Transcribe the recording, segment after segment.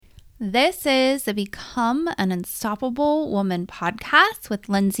This is the Become an Unstoppable Woman podcast with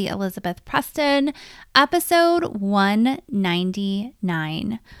Lindsay Elizabeth Preston, episode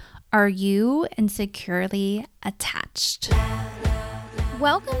 199. Are you insecurely attached?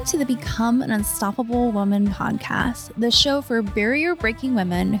 Welcome to the Become an Unstoppable Woman podcast, the show for barrier-breaking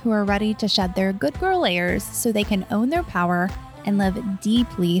women who are ready to shed their good girl layers so they can own their power and live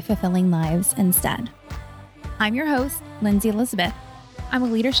deeply fulfilling lives instead. I'm your host, Lindsay Elizabeth. I'm a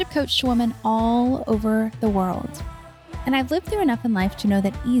leadership coach to women all over the world. And I've lived through enough in life to know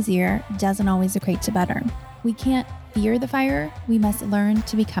that easier doesn't always equate to better. We can't fear the fire, we must learn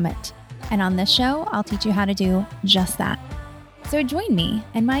to become it. And on this show, I'll teach you how to do just that. So join me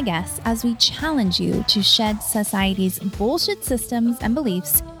and my guests as we challenge you to shed society's bullshit systems and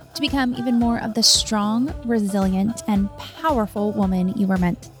beliefs to become even more of the strong, resilient, and powerful woman you were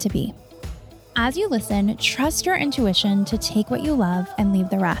meant to be. As you listen, trust your intuition to take what you love and leave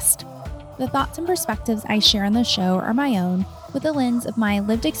the rest. The thoughts and perspectives I share on the show are my own, with the lens of my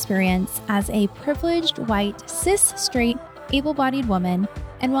lived experience as a privileged, white, cis, straight, able-bodied woman.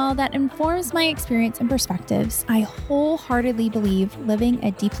 And while that informs my experience and perspectives, I wholeheartedly believe living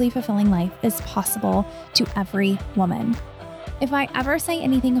a deeply fulfilling life is possible to every woman. If I ever say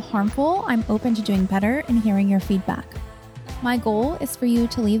anything harmful, I'm open to doing better and hearing your feedback. My goal is for you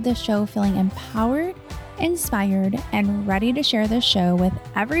to leave this show feeling empowered, inspired, and ready to share this show with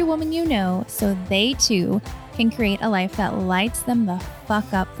every woman you know so they too can create a life that lights them the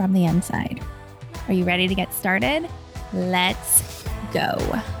fuck up from the inside. Are you ready to get started? Let's go.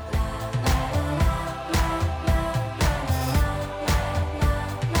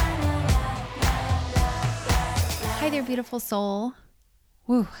 Hi there, beautiful soul.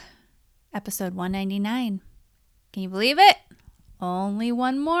 Woo, episode 199. Can you believe it? Only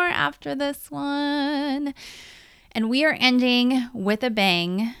one more after this one. And we are ending with a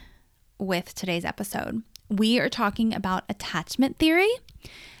bang with today's episode. We are talking about attachment theory.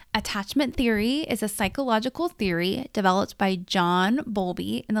 Attachment theory is a psychological theory developed by John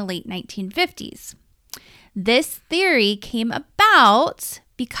Bowlby in the late 1950s. This theory came about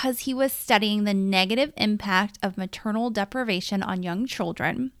because he was studying the negative impact of maternal deprivation on young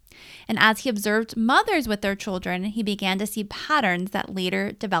children. And as he observed mothers with their children, he began to see patterns that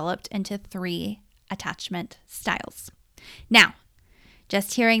later developed into 3 attachment styles. Now,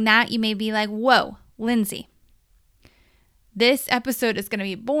 just hearing that, you may be like, whoa, Lindsay, this episode is going to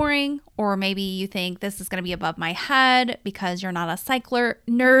be boring, or maybe you think this is going to be above my head because you're not a cycler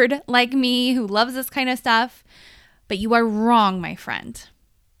nerd like me who loves this kind of stuff. But you are wrong, my friend.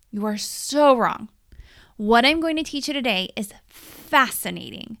 You are so wrong. What I'm going to teach you today is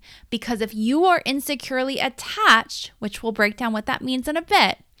fascinating because if you are insecurely attached, which we'll break down what that means in a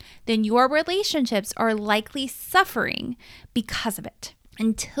bit, then your relationships are likely suffering because of it.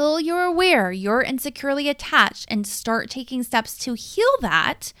 Until you're aware you're insecurely attached and start taking steps to heal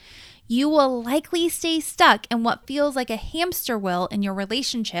that, you will likely stay stuck in what feels like a hamster wheel in your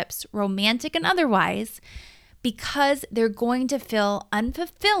relationships, romantic and otherwise, because they're going to feel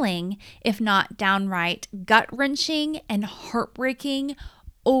unfulfilling, if not downright gut-wrenching and heartbreaking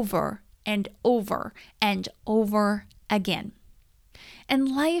over and over and over again.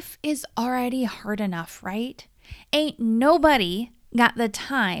 And life is already hard enough, right? Ain't nobody got the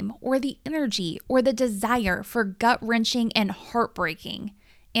time or the energy or the desire for gut-wrenching and heartbreaking.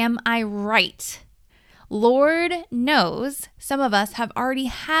 Am I right? Lord knows some of us have already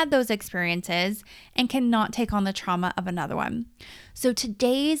had those experiences and cannot take on the trauma of another one. So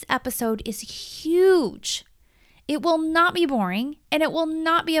today's episode is huge. It will not be boring and it will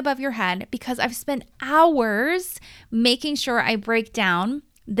not be above your head because I've spent hours making sure I break down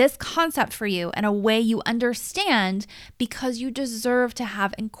this concept for you in a way you understand because you deserve to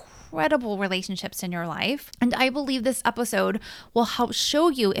have incredible relationships in your life. And I believe this episode will help show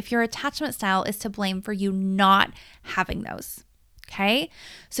you if your attachment style is to blame for you not having those. Okay,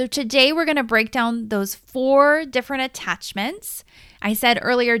 so today we're going to break down those 4 different attachments. I said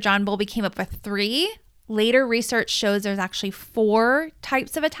earlier John Bowlby came up with 3. Later research shows there's actually 4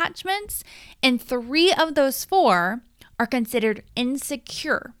 types of attachments, and 3 of those 4 are considered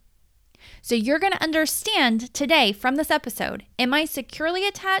insecure. So you're going to understand today from this episode, am I securely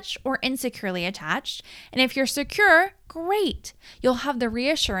attached or insecurely attached? And if you're secure, great. You'll have the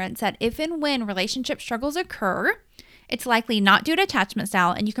reassurance that if and when relationship struggles occur, it's likely not due to attachment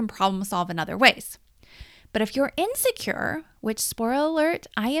style and you can problem solve in other ways. But if you're insecure, which spoiler alert,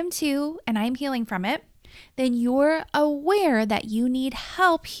 I am too, and I'm healing from it, then you're aware that you need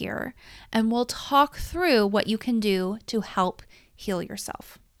help here, and we'll talk through what you can do to help heal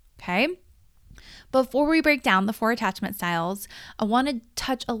yourself. Okay? Before we break down the 4 attachment styles, I want to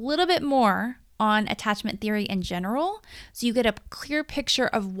touch a little bit more on attachment theory in general, so you get a clear picture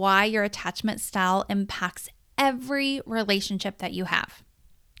of why your attachment style impacts every relationship that you have.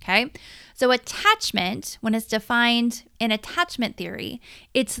 Okay, so attachment, when it's defined in attachment theory,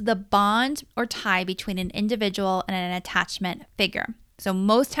 it's the bond or tie between an individual and an attachment figure. So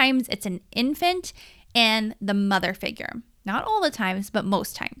most times it's an infant and the mother figure. Not all the times, but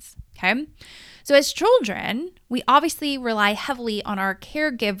most times. Okay, so as children, we obviously rely heavily on our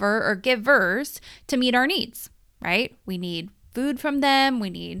caregiver or givers to meet our needs, right? We need food from them.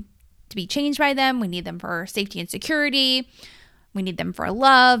 We need to be changed by them. We need them for safety and security. We need them for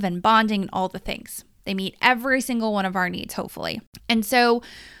love and bonding and all the things. They meet every single one of our needs, hopefully. And so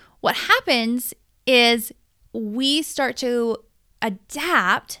what happens is we start to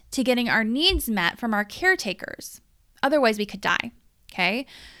adapt to getting our needs met from our caretakers. Otherwise, we could die, okay?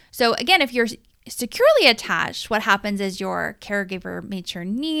 So again, if you're securely attached, what happens is your caregiver meets your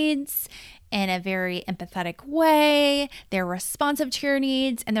needs in a very empathetic way. They're responsive to your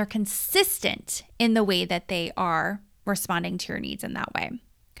needs, and they're consistent in the way that they are responding to your needs in that way,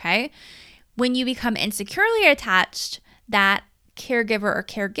 okay? When you become insecurely attached, that caregiver or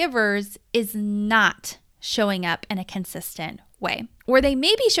caregivers is not showing up in a consistent way. Or they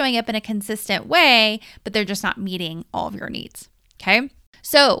may be showing up in a consistent way, but they're just not meeting all of your needs, okay?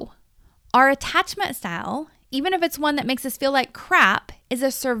 So our attachment style, even if it's one that makes us feel like crap, is a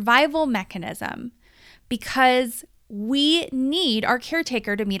survival mechanism because we need our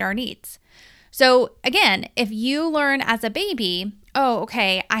caretaker to meet our needs. So again, if you learn as a baby, oh,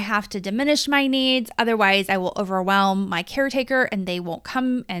 okay, I have to diminish my needs, otherwise I will overwhelm my caretaker and they won't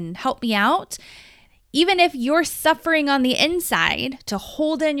come and help me out. Even if you're suffering on the inside to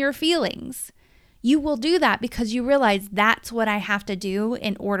hold in your feelings, you will do that because you realize that's what I have to do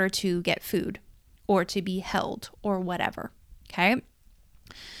in order to get food or to be held or whatever, okay?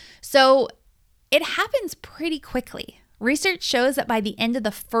 So it happens pretty quickly. Research shows that by the end of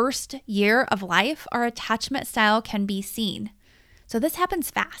the first year of life, our attachment style can be seen. So this happens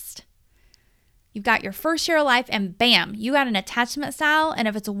fast. You've got your first year of life and bam, you got an attachment style. And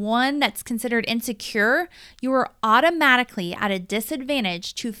if it's one that's considered insecure, you are automatically at a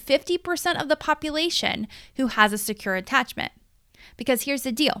disadvantage to 50% of the population who has a secure attachment. Because here's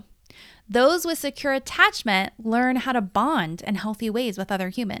the deal. Those with secure attachment learn how to bond in healthy ways with other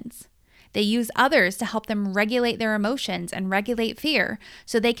humans. They use others to help them regulate their emotions and regulate fear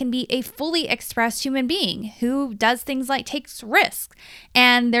so they can be a fully expressed human being who does things like takes risks.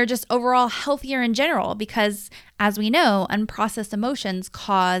 And they're just overall healthier in general because, as we know, unprocessed emotions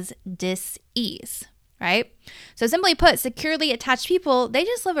cause dis-ease, right? So simply put, securely attached people, they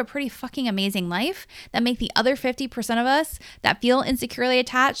just live a pretty fucking amazing life that make the other 50% of us that feel insecurely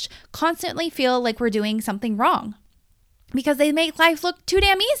attached constantly feel like we're doing something wrong because they make life look too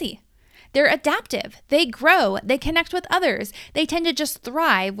damn easy. They're adaptive, they grow, they connect with others. They tend to just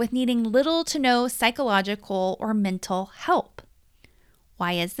thrive with needing little to no psychological or mental help.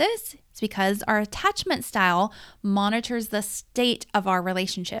 Why is this? It's because our attachment style monitors the state of our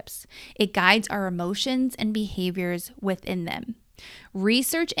relationships. It guides our emotions and behaviors within them.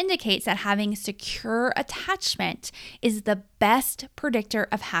 Research indicates that having secure attachment is the best predictor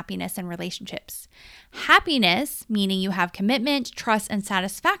of happiness in relationships. Happiness, meaning you have commitment, trust, and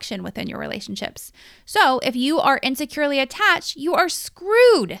satisfaction within your relationships. So if you are insecurely attached, you are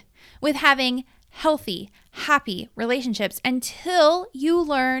screwed with having healthy, happy relationships until you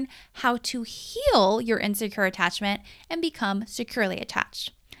learn how to heal your insecure attachment and become securely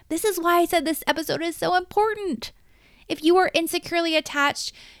attached. This is why I said this episode is so important. If you are insecurely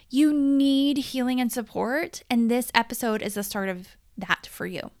attached, you need healing and support, and this episode is the start of that for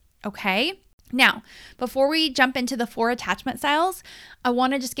you, okay? Now, before we jump into the 4 attachment styles, I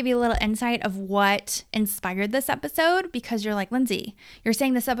want to just give you a little insight of what inspired this episode because you're like, Lindsay, you're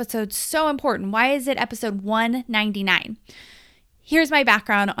saying this episode's so important. Why is it episode 199? Here's my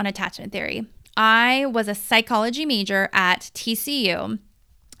background on attachment theory. I was a psychology major at TCU.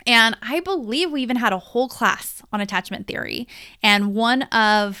 And I believe we even had a whole class on attachment theory. And one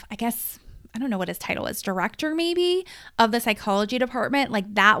of, I don't know what his title is, director maybe, of the psychology department,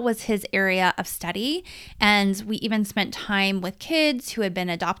 like that was his area of study. And we even spent time with kids who had been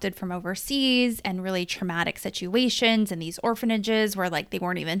adopted from overseas and really traumatic situations in these orphanages where like they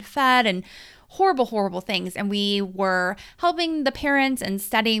weren't even fed and horrible, horrible things. And we were helping the parents and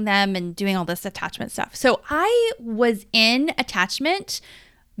studying them and doing all this attachment stuff. So I was in attachment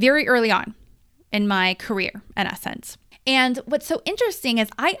very early on in my career, in essence. And what's so interesting is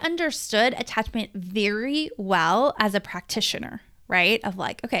I understood attachment very well as a practitioner, right? Of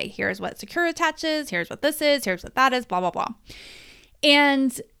like, okay, here's what secure attaches, here's what this is, here's what that is, blah, blah, blah.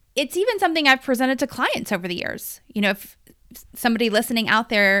 And it's even something I've presented to clients over the years. If somebody listening out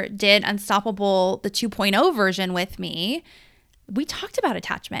there did Unstoppable, the 2.0 version with me, we talked about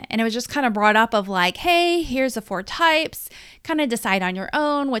attachment, and it was just kind of brought up of like, hey, here's the 4 types, kind of decide on your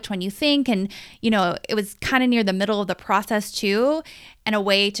own which one you think. And, it was kind of near the middle of the process too, and a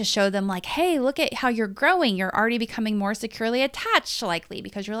way to show them like, hey, look at how you're growing. You're already becoming more securely attached likely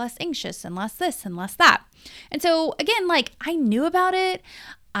because you're less anxious and less this and less that. And so again, like I knew about it,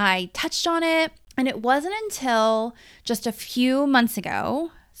 I touched on it, and it wasn't until just a few months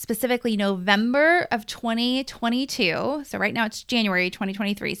ago, specifically November of 2022. So right now it's January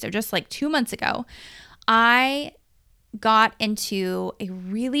 2023. So just like 2 months ago, I got into a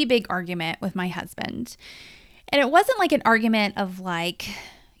really big argument with my husband. And it wasn't like an argument of like,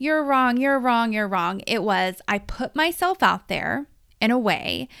 you're wrong, you're wrong, you're wrong. It was, I put myself out there in a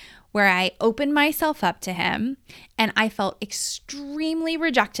way where I opened myself up to him, and I felt extremely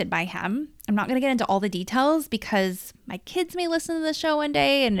rejected by him. I'm not going to get into all the details because my kids may listen to the show one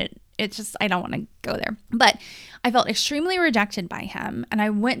day, and it's just, I don't want to go there. But I felt extremely rejected by him, and I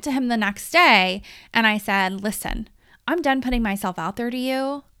went to him the next day and I said, listen, I'm done putting myself out there to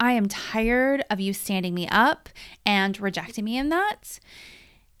you. I am tired of you standing me up and rejecting me in that.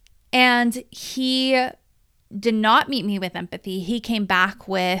 And he did not meet me with empathy. He came back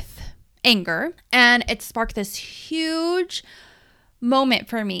with anger, and it sparked this huge moment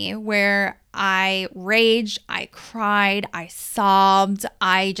for me where I raged, I cried, I sobbed.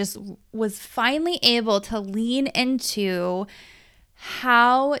 I just was finally able to lean into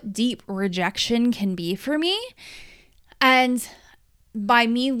how deep rejection can be for me. And by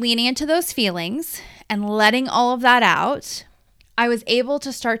me leaning into those feelings and letting all of that out, I was able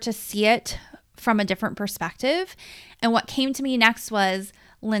to start to see it from a different perspective. And what came to me next was,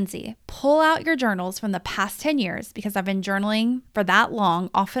 Lindsay, pull out your journals from the past 10 years, because I've been journaling for that long,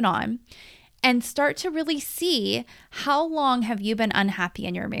 off and on, and start to really see how long have you been unhappy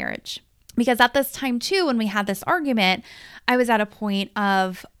in your marriage. Because at this time too, when we had this argument, I was at a point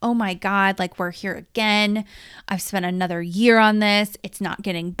of, oh my God, like we're here again. I've spent another year on this. It's not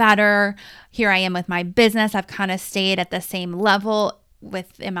getting better. Here I am with my business. I've kind of stayed at the same level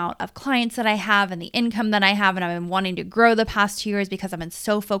with the amount of clients that I have and the income that I have. And I've been wanting to grow the past 2 years because I've been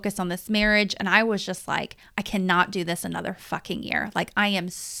so focused on this marriage. And I was just like, I cannot do this another fucking year. Like I am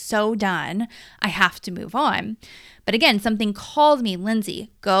so done. I have to move on. But again, something called me, Lindsay,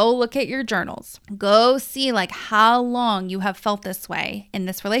 go look at your journals. Go see like how long you have felt this way in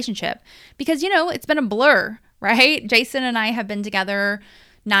this relationship. Because, it's been a blur, right? Jason and I have been together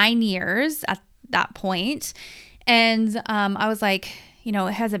 9 years at that point. And I was like,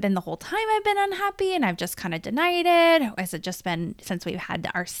 has it been the whole time I've been unhappy and I've just kind of denied it? Has it just been since we've had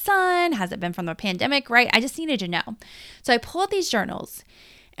our son? Has it been from the pandemic, right? I just needed to know. So I pulled out these journals,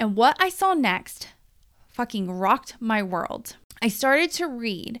 and what I saw next fucking rocked my world. I started to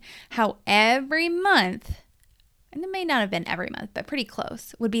read how every month, and it may not have been every month, but pretty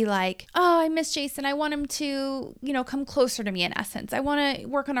close, would be like, oh, I miss Jason. I want him to, come closer to me in essence. I want to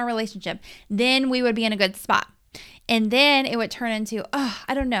work on our relationship. Then we would be in a good spot. And then it would turn into, oh,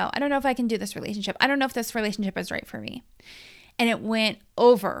 I don't know. I don't know if I can do this relationship. I don't know if this relationship is right for me. And it went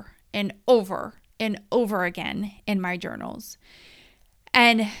over and over and over again in my journals.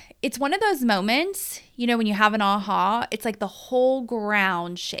 And it's one of those moments, when you have an aha, it's like the whole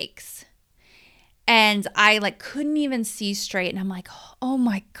ground shakes. And I couldn't even see straight. And I'm like, oh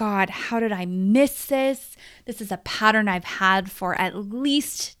my God, how did I miss this? This is a pattern I've had for at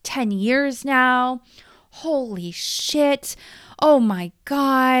least 10 years now. Holy shit. Oh my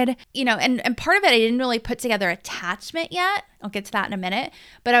God. And part of it, I didn't really put together attachment yet. I'll get to that in a minute.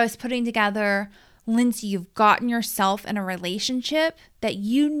 But I was putting together, Lindsay, you've gotten yourself in a relationship that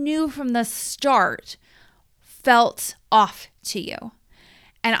you knew from the start felt off to you.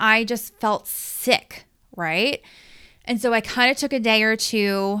 And I just felt sick, right? And so I kind of took a day or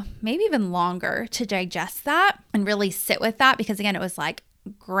two, maybe even longer, to digest that and really sit with that. Because again, it was like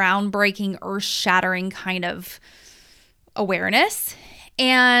groundbreaking, earth-shattering kind of awareness.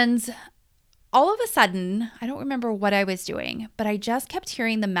 And all of a sudden, I don't remember what I was doing, but I just kept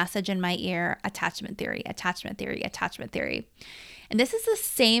hearing the message in my ear, attachment theory, attachment theory, attachment theory. And this is the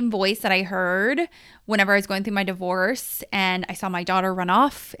same voice that I heard whenever I was going through my divorce and I saw my daughter run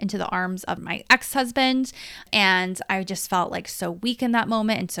off into the arms of my ex-husband. And I just felt like so weak in that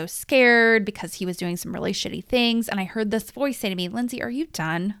moment and so scared because he was doing some really shitty things. And I heard this voice say to me, Lindsay, are you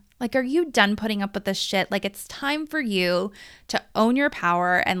done? Like, are you done putting up with this shit? Like, it's time for you to own your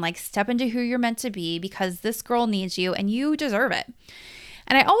power and like step into who you're meant to be, because this girl needs you and you deserve it.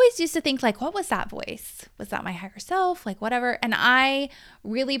 And I always used to think, like, what was that voice? Was that my higher self? Like, whatever. And I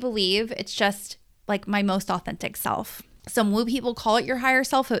really believe it's just like my most authentic self. Some woo people call it your higher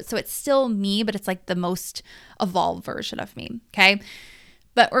self. So it's still me, but it's like the most evolved version of me. Okay.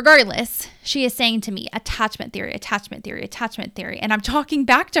 But regardless, she is saying to me, attachment theory, attachment theory, attachment theory. And I'm talking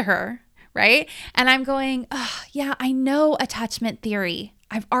back to her, right? And I'm going, oh, yeah, I know attachment theory.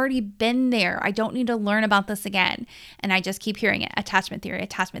 I've already been there. I don't need to learn about this again. And I just keep hearing it, attachment theory,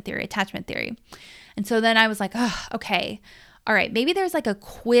 attachment theory, attachment theory. And so then I was like, oh, okay. All right, maybe there's like a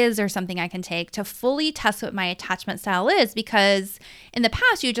quiz or something I can take to fully test what my attachment style is, because in the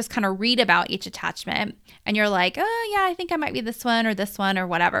past you just kind of read about each attachment and you're like, oh yeah, I think I might be this one or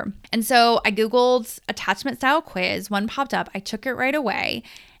whatever. And so I Googled attachment style quiz, one popped up, I took it right away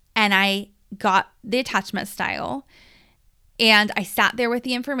and I got the attachment style and I sat there with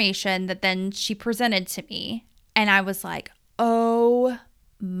the information that then she presented to me and I was like, oh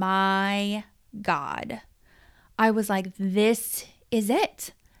my God. I was like, this is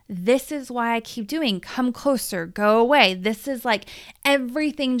it. This is why I keep doing come closer, go away. This is like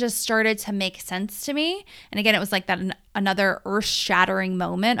everything just started to make sense to me. And again, it was like that another earth-shattering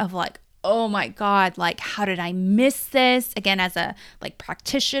moment of like, oh my God, like how did I miss this? Again, as a like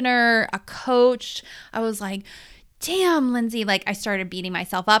practitioner, a coach, I was like, damn, Lindsay, like I started beating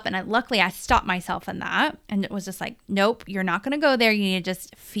myself up and luckily I stopped myself in that. And it was just like, nope, you're not going to go there. You need to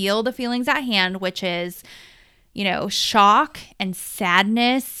just feel the feelings at hand, which is, you know, shock and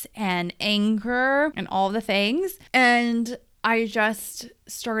sadness and anger and all the things. And I just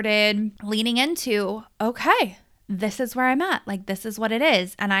started leaning into, okay, this is where I'm at. Like, this is what it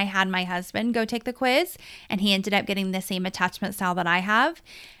is. And I had my husband go take the quiz and he ended up getting the same attachment style that I have.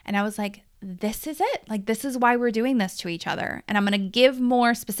 And I was like, this is it. Like, this is why we're doing this to each other. And I'm going to give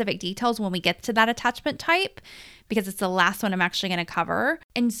more specific details when we get to that attachment type, because it's the last one I'm actually going to cover.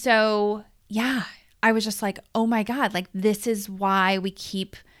 And so, yeah, I was just like, oh my God, like this is why we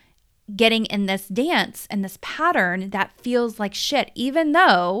keep getting in this dance and this pattern that feels like shit, even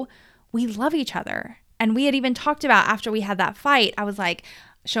though we love each other. And we had even talked about after we had that fight, I was like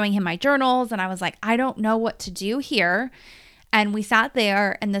showing him my journals and I was like, I don't know what to do here. And we sat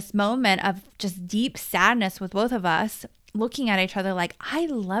there in this moment of just deep sadness with both of us looking at each other like, I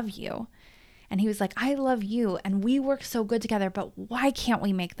love you. And he was like, I love you. And we work so good together, but why can't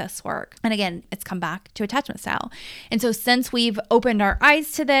we make this work? And again, it's come back to attachment style. And so since we've opened our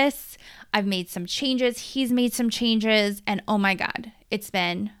eyes to this, I've made some changes. He's made some changes. And oh my God, it's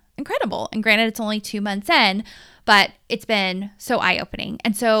been incredible. And granted, it's only 2 months in, but it's been so eye-opening.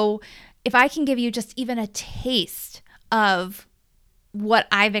 And so if I can give you just even a taste of what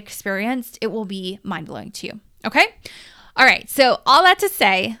I've experienced, it will be mind-blowing to you. Okay? All right, so all that to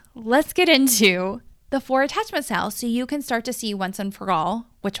say, let's get into the 4 attachment styles so you can start to see once and for all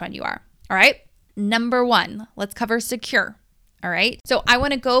which one you are. All right, number 1, let's cover secure. All right, so I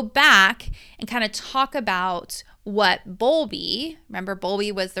want to go back and kind of talk about what Bowlby, remember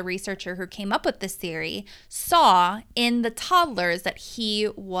Bowlby was the researcher who came up with this theory, saw in the toddlers that he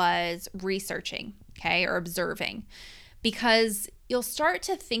was researching, okay, or observing. Because you'll start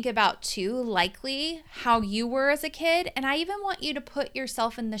to think about too, likely how you were as a kid. And I even want you to put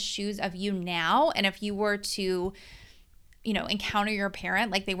yourself in the shoes of you now. And if you were to, you know, encounter your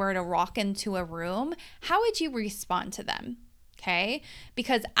parent, like they were to walk into a room, how would you respond to them? Okay.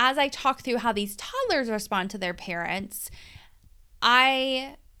 Because as I talk through how these toddlers respond to their parents,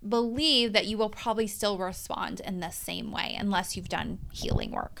 I believe that you will probably still respond in the same way unless you've done healing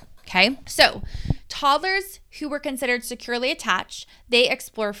work. Okay, so toddlers who were considered securely attached, they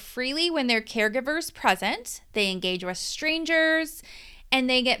explore freely when their caregiver's present, they engage with strangers, and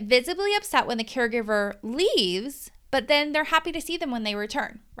they get visibly upset when the caregiver leaves, but then they're happy to see them when they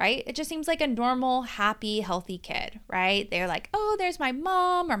return, right? It just seems like a normal, happy, healthy kid, right? They're like, oh, there's my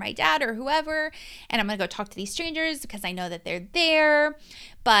mom or my dad or whoever, and I'm gonna go talk to these strangers because I know that they're there.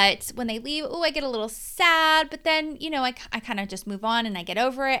 But when they leave, oh, I get a little sad, but then, you know, I kind of just move on and I get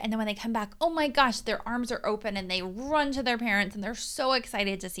over it. And then when they come back, oh my gosh, their arms are open and they run to their parents and they're so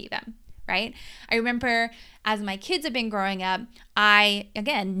excited to see them, right? I remember as my kids have been growing up, I,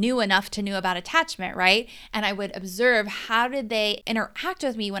 again, knew enough to know about attachment, right? And I would observe how did they interact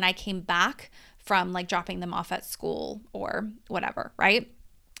with me when I came back from like dropping them off at school or whatever, right?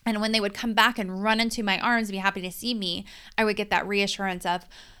 And when they would come back and run into my arms and be happy to see me, I would get that reassurance of,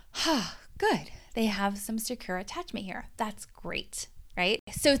 oh, good, they have some secure attachment here. That's great, right?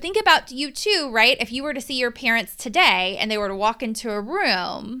 So think about you too, right? If you were to see your parents today and they were to walk into a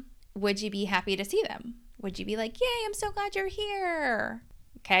room, would you be happy to see them? Would you be like, yay, I'm so glad you're here?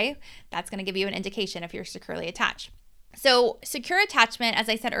 Okay, that's going to give you an indication if you're securely attached. So secure attachment, as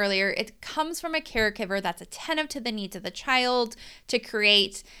I said earlier, it comes from a caregiver that's attentive to the needs of the child to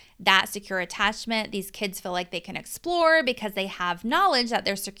create that secure attachment. These kids feel like they can explore because they have knowledge that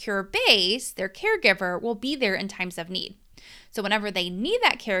their secure base, their caregiver, will be there in times of need. So whenever they need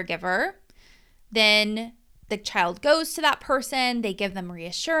that caregiver, then the child goes to that person, they give them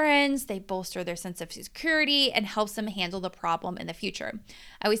reassurance, they bolster their sense of security, and helps them handle the problem in the future.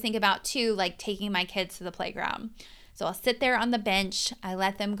 I always think about, too, like taking my kids to the playground. So I'll sit there on the bench, I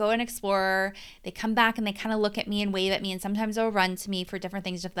let them go and explore, they come back and they kind of look at me and wave at me, and sometimes they'll run to me for different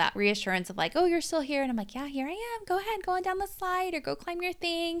things of that reassurance of like, oh, you're still here, and I'm like, yeah, here I am, go ahead, go on down the slide or go climb your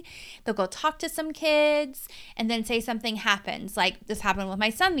thing. They'll go talk to some kids and then say something happens. Like this happened with my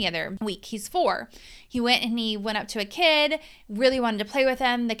son the other week. He's 4. He went up to a kid, really wanted to play with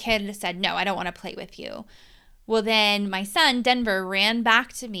him. The kid said, no, I don't want to play with you. Well, then my son, Denver, ran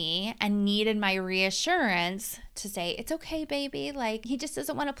back to me and needed my reassurance to say, it's okay, baby. Like, he just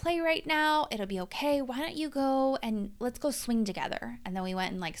doesn't want to play right now. It'll be okay. Why don't you go and let's go swing together? And then we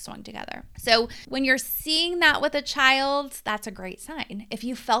went and swung together. So when you're seeing that with a child, that's a great sign. If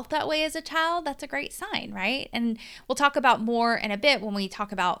you felt that way as a child, that's a great sign, right? And we'll talk about more in a bit when we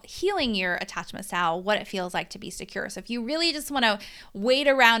talk about healing your attachment style, what it feels like to be secure. So if you really just want to wait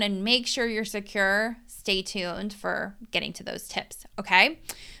around and make sure you're secure, stay tuned for getting to those tips, okay?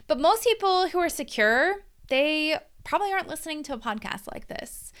 But most people who are secure, they probably aren't listening to a podcast like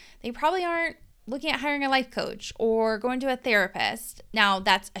this. They probably aren't looking at hiring a life coach or going to a therapist. Now,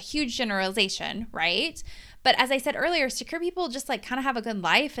 that's a huge generalization, right? But as I said earlier, secure people just kind of have a good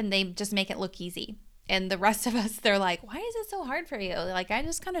life and they just make it look easy. And the rest of us, they're like, why is it so hard for you? I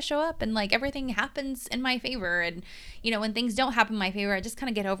just kind of show up and everything happens in my favor. And, when things don't happen in my favor, I just kind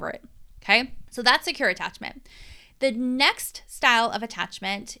of get over it. Okay? So that's secure attachment. The next style of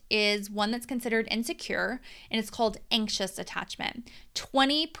attachment is one that's considered insecure, and it's called anxious attachment.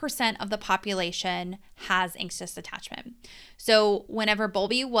 20% of the population has anxious attachment. So whenever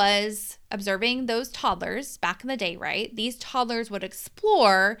Bowlby was observing those toddlers back in the day, right, these toddlers would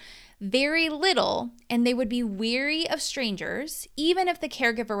explore very little, and they would be weary of strangers, even if the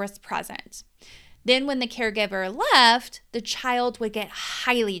caregiver was present. Then when the caregiver left, the child would get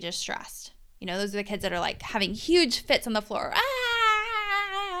highly distressed. Those are the kids that are having huge fits on the floor,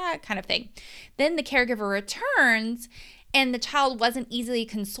 kind of thing. Then the caregiver returns and the child wasn't easily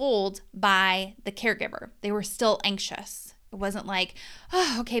consoled by the caregiver. They were still anxious. It wasn't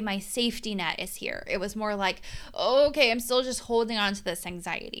oh, okay, my safety net is here. It was more oh, okay, I'm still just holding on to this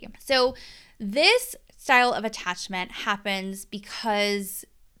anxiety. So this style of attachment happens because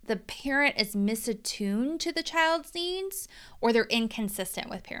the parent is misattuned to the child's needs or they're inconsistent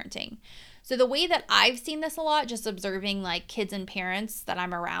with parenting. So the way that I've seen this a lot, just observing kids and parents that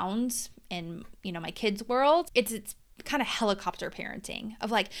I'm around in, my kids' world, it's kind of helicopter parenting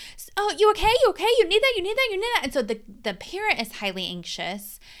of oh, you okay? You okay? You need that? You need that? You need that? And so the parent is highly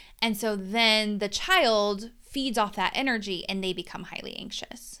anxious. And so then the child feeds off that energy and they become highly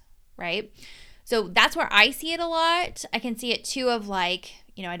anxious, right? So that's where I see it a lot. I can see it too of I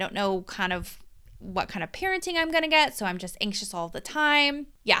don't know what kind of parenting I'm going to get. So I'm just anxious all the time.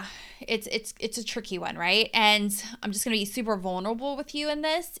 Yeah, it's a tricky one, right? And I'm just going to be super vulnerable with you in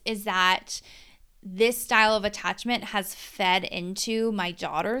this, is that this style of attachment has fed into my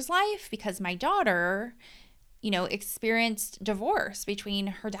daughter's life because my daughter, experienced divorce between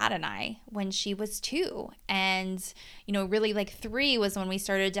her dad and I when she was 2. And, really 3 was when we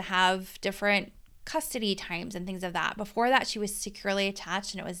started to have different custody times and things of that. Before that, she was securely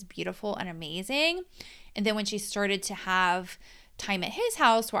attached and it was beautiful and amazing. And then when she started to have time at his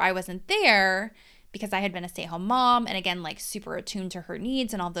house where I wasn't there because I had been a stay-at-home mom and again, super attuned to her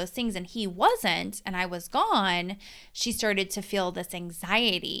needs and all those things, and he wasn't, and I was gone, she started to feel this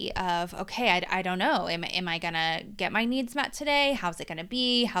anxiety of, okay, I don't know. Am I going to get my needs met today? How's it going to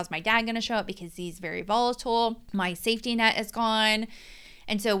be? How's my dad going to show up because he's very volatile? My safety net is gone.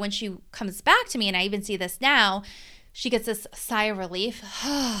 And so when she comes back to me, and I even see this now, she gets this sigh of relief.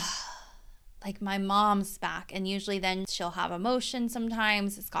 My mom's back. And usually then she'll have emotion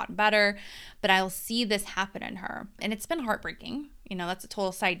sometimes. It's gotten better. But I'll see this happen in her. And it's been heartbreaking. That's a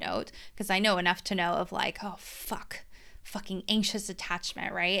total side note. Because I know enough to know of oh, fucking anxious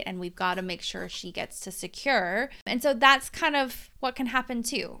attachment, right? And we've got to make sure she gets to secure. And so that's kind of what can happen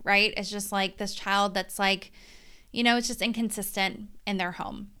too, right? It's just this child that's it's just inconsistent in their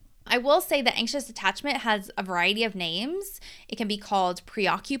home. I will say that anxious attachment has a variety of names. It can be called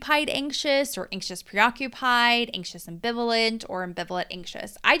preoccupied anxious or anxious preoccupied, anxious ambivalent, or ambivalent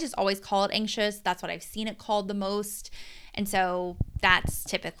anxious. I just always call it anxious. That's what I've seen it called the most. And so that's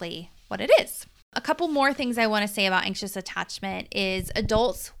typically what it is. A couple more things I want to say about anxious attachment is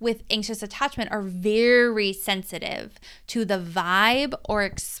adults with anxious attachment are very sensitive to the vibe or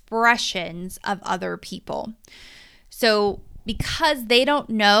expressions of other people. So because they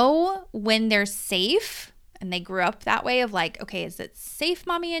don't know when they're safe, and they grew up that way of like, okay, is it safe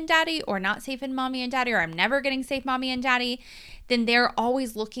mommy and daddy or not safe in mommy and daddy, or I'm never getting safe mommy and daddy, then they're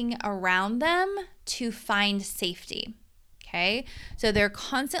always looking around them to find safety. Okay, so they're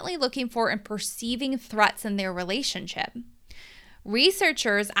constantly looking for and perceiving threats in their relationship.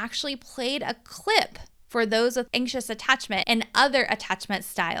 Researchers actually played a clip for those with anxious attachment and other attachment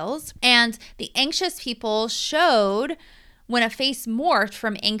styles. And the anxious people showed when a face morphed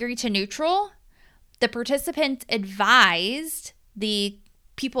from angry to neutral, the participants advised the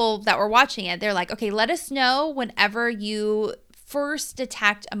people that were watching it, they're like, okay, let us know whenever you first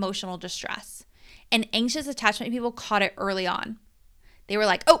detect emotional distress. And anxious attachment people caught it early on. They were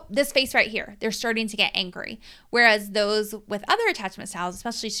like, oh, this face right here, they're starting to get angry. Whereas those with other attachment styles,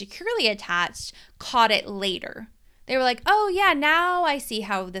 especially securely attached, caught it later. They were like, oh yeah, now I see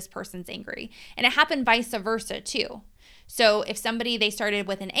how this person's angry. And it happened vice versa too. So if somebody, they started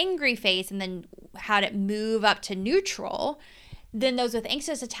with an angry face and then had it move up to neutral, then those with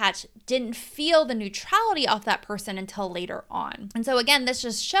anxious attached didn't feel the neutrality of that person until later on. And so again, this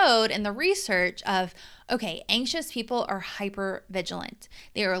just showed in the research of, okay, anxious people are hyper vigilant.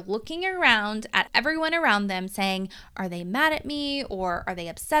 They are looking around at everyone around them saying, are they mad at me or are they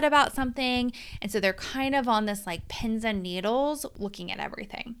upset about something? And so they're kind of on this like pins and needles looking at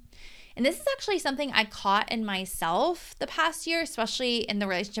everything. And this is actually something I caught in myself the past year, especially in the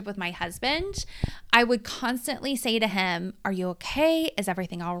relationship with my husband. I would constantly say to him, are you okay? Is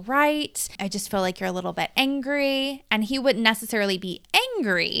everything all right? I just feel like you're a little bit angry. And he wouldn't necessarily be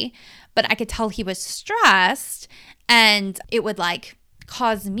angry, but I could tell he was stressed, and it would like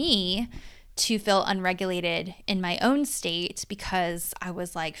cause me to feel unregulated in my own state because I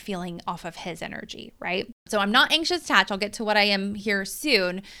was like feeling off of his energy, right? So I'm not anxious attached. I'll get to what I am here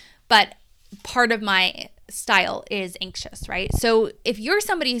soon. But part of my style is anxious, right? So if you're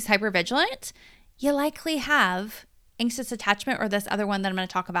somebody who's hypervigilant, you likely have anxious attachment, or this other one that I'm going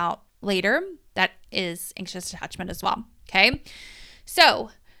to talk about later that is anxious attachment as well, okay?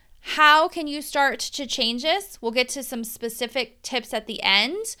 So how can you start to change this? We'll get to some specific tips at the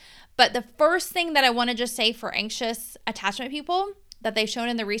end. But the first thing that I want to just say for anxious attachment people that they've shown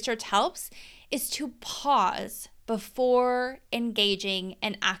in the research helps is to pause before engaging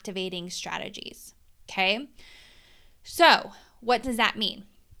and activating strategies, okay? So what does that mean?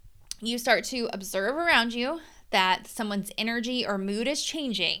 You start to observe around you that someone's energy or mood is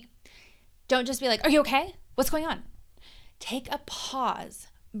changing. Don't just be like, are you okay? What's going on? Take a pause,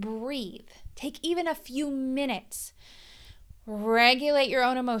 breathe, take even a few minutes, regulate your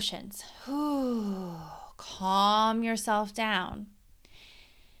own emotions, calm yourself down,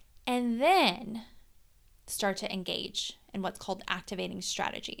 and then start to engage in what's called activating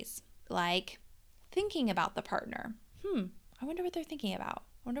strategies, like thinking about the partner. I wonder what they're thinking about.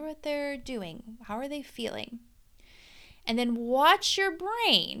 I wonder what they're doing. How are they feeling? And then watch your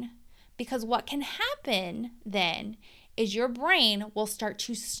brain, because what can happen then is your brain will start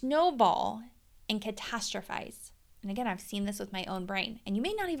to snowball and catastrophize. And again, I've seen this with my own brain, and you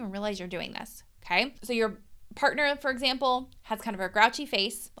may not even realize you're doing this, okay? So your partner, for example, has kind of a grouchy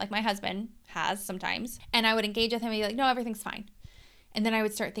face, like my husband has sometimes, and I would engage with him and be like, no, everything's fine. And then I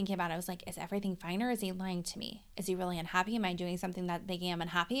would start thinking about it. I was like, is everything fine, or is he lying to me? Is he really unhappy? Am I doing something that making him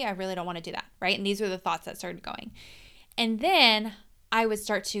unhappy? I really don't want to do that, right? And these were the thoughts that started going. And then I would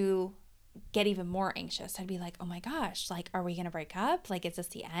start to get even more anxious. I'd be like, oh my gosh, like, are we going to break up? Like, is this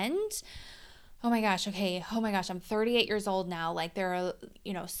the end? Oh my gosh, okay. Oh my gosh, I'm 38 years old now. Like, there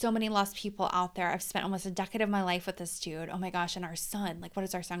are, so many lost people out there. I've spent almost a decade of my life with this dude. Oh my gosh, and our son, like, what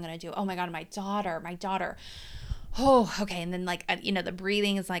is our son going to do? Oh my God, my daughter. Oh, okay. And then the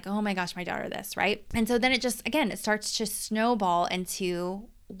breathing is like, oh my gosh, my daughter this, right? And so then it just, again, it starts to snowball into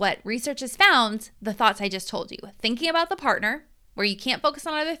what research has found, the thoughts I just told you. Thinking about the partner, where you can't focus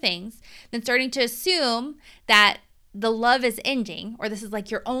on other things, then starting to assume that the love is ending, or this is like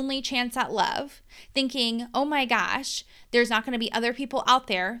your only chance at love, thinking, oh my gosh, there's not going to be other people out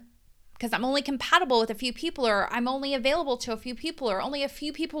there because I'm only compatible with a few people, or I'm only available to a few people, or only a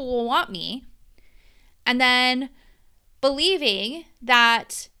few people will want me. And then believing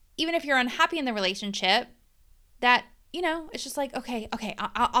that even if you're unhappy in the relationship, that it's just like, okay,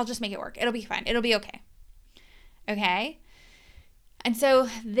 I'll just make it work. It'll be fine. It'll be okay. Okay? And so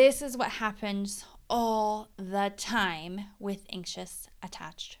this is what happens all the time with anxious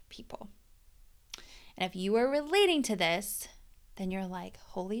attached people. And if you are relating to this, then you're like,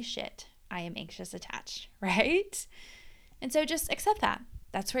 holy shit, I am anxious attached, right? And so just accept that.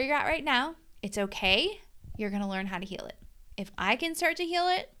 That's where you're at right now. It's okay. You're going to learn how to heal it. If I can start to heal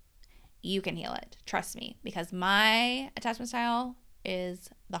it, you can heal it. Trust me, because my attachment style is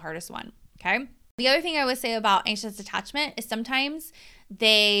the hardest one, okay? The other thing I would say about anxious attachment is sometimes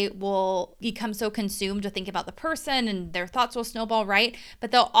they will become so consumed to think about the person and their thoughts will snowball, right?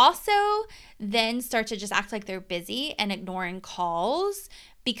 But they'll also then start to just act like they're busy and ignoring calls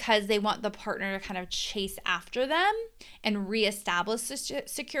because they want the partner to kind of chase after them and reestablish the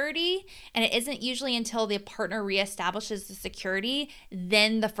security. And it isn't usually until the partner reestablishes the security,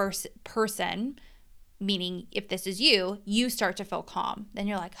 then the first person, meaning if this is you start to feel calm. Then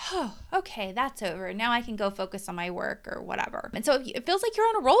you're like, oh, okay, that's over. Now I can go focus on my work or whatever. And so it feels like you're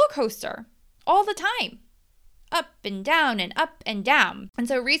on a roller coaster all the time, up and down and up and down. And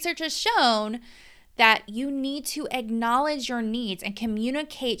so research has shown that you need to acknowledge your needs and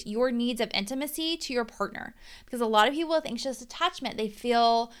communicate your needs of intimacy to your partner. Because a lot of people with anxious attachment, they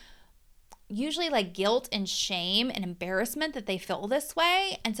feel usually like guilt and shame and embarrassment that they feel this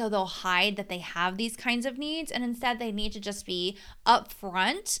way. And so they'll hide that they have these kinds of needs. And instead they need to just be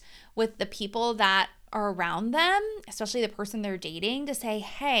upfront with the people that are around them, especially the person they're dating, to say,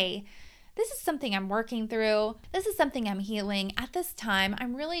 hey, this is something I'm working through. This is something I'm healing. At this time,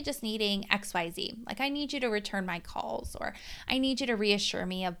 I'm really just needing XYZ. Like I need you to return my calls, or I need you to reassure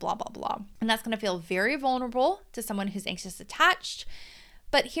me of blah, blah, blah. And that's going to feel very vulnerable to someone who's anxious attached.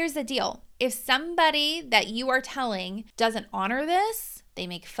 But here's the deal. If somebody that you are telling doesn't honor this, they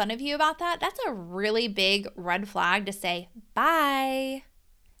make fun of you about that, that's a really big red flag to say, bye,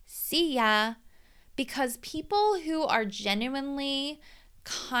 see ya. Because people who are genuinely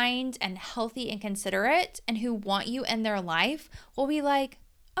kind and healthy and considerate and who want you in their life will be like,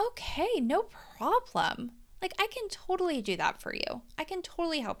 okay, no problem. Like, I can totally do that for you. I can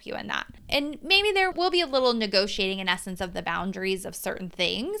totally help you in that. And maybe there will be a little negotiating in essence of the boundaries of certain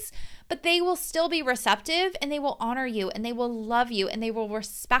things, but they will still be receptive and they will honor you and they will love you and they will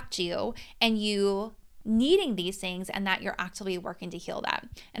respect you and you needing these things and that you're actively working to heal that.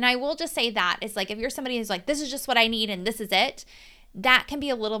 And I will just say that it's like, if you're somebody who's like, this is just what I need and this is it, that can be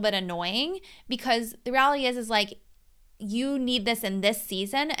a little bit annoying, because the reality is like, you need this in this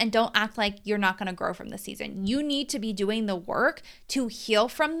season, and don't act like you're not going to grow from this season. You need to be doing the work to heal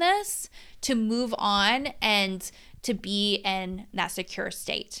from this, to move on, and to be in that secure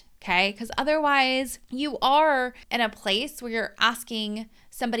state. Okay? Because otherwise you are in a place where you're asking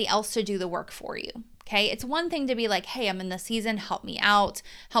somebody else to do the work for you. Okay, it's one thing to be like, hey, I'm in this season, help me out,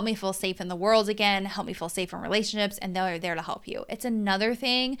 help me feel safe in the world again, help me feel safe in relationships, and they're there to help you. It's another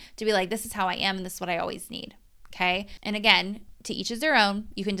thing to be like, this is how I am and this is what I always need. Okay, and again, to each is their own.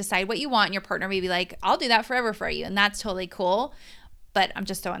 You can decide what you want, and your partner may be like, I'll do that forever for you, and that's totally cool, but I'm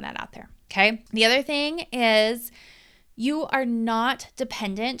just throwing that out there. Okay, the other thing is you are not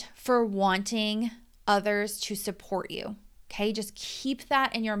dependent for wanting others to support you. Okay, just keep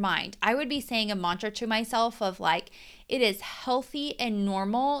that in your mind. I would be saying a mantra to myself of like, it is healthy and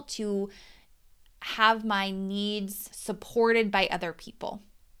normal to have my needs supported by other people.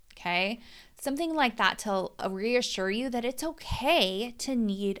 Okay, something like that to reassure you that it's okay to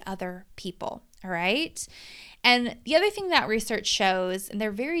need other people. All right. And the other thing that research shows, and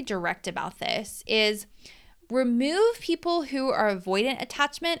they're very direct about this, is remove people who are avoidant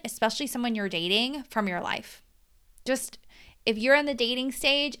attachment, especially someone you're dating, from your life. Just if you're in the dating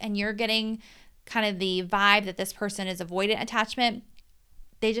stage and you're getting kind of the vibe that this person is avoidant attachment,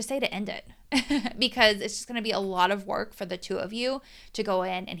 they just say to end it because it's just going to be a lot of work for the two of you to go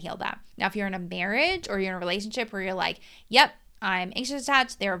in and heal that. Now, if you're in a marriage or you're in a relationship where you're like, yep, I'm anxious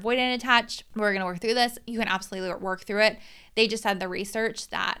attached, they're avoidant attached, we're going to work through this, you can absolutely work through it. They just had the research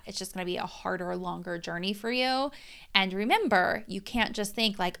that it's just going to be a harder, longer journey for you. And remember, you can't just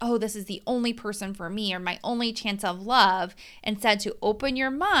think like, oh, this is the only person for me or my only chance of love. Instead, to open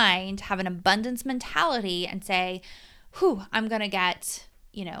your mind, have an abundance mentality and say, I'm going to get,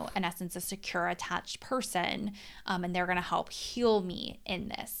 in essence, a secure attached person, and they're going to help heal me in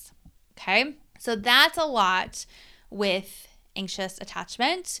this. Okay. So that's a lot with anxious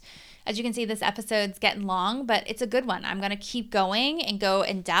attachment. As you can see, this episode's getting long, but it's a good one. I'm going to keep going and go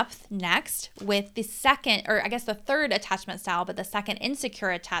in depth next with the second, or I guess the third attachment style, but the second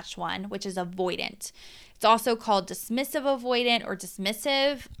insecure attached one, which is avoidant. It's also called dismissive avoidant or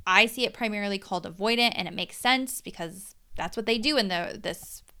dismissive. I see it primarily called avoidant, and it makes sense because that's what they do in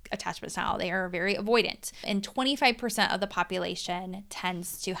this attachment style. They are very avoidant. And 25% of the population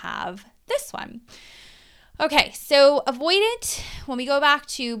tends to have this one. Okay, so avoidant, when we go back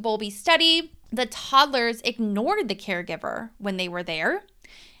to Bowlby's study, the toddlers ignored the caregiver when they were there.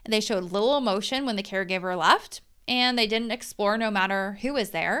 And they showed little emotion when the caregiver left, and they didn't explore no matter who was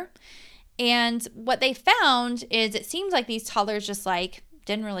there. And what they found is it seems like these toddlers just like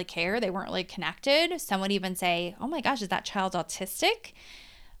didn't really care. They weren't really connected. Some would even say, oh my gosh, is that child autistic?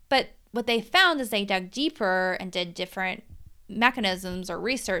 But what they found is they dug deeper and did different mechanisms or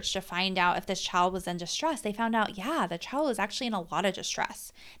research to find out if this child was in distress. They found out, yeah, the child was actually in a lot of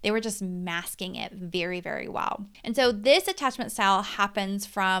distress. They were just masking it very, very well. And so this attachment style happens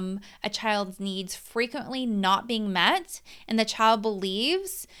from a child's needs frequently not being met, and the child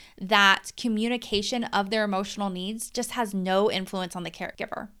believes that communication of their emotional needs just has no influence on the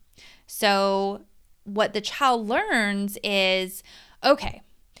caregiver. So what the child learns is, okay,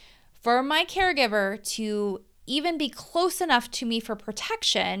 for my caregiver to even be close enough to me for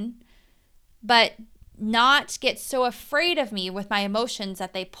protection, but not get so afraid of me with my emotions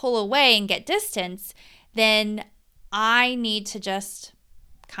that they pull away and get distance, then I need to just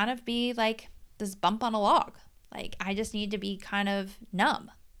kind of be like this bump on a log. Like I just need to be kind of numb.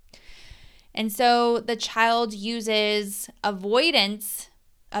 And so the child uses avoidance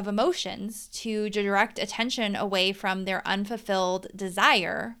of emotions to direct attention away from their unfulfilled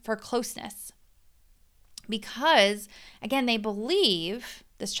desire for closeness. Because, again, they believe,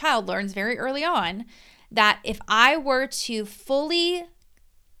 this child learns very early on, that if I were to fully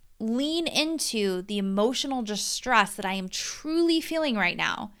lean into the emotional distress that I am truly feeling right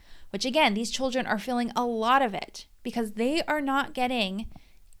now, which again, these children are feeling a lot of it because they are not getting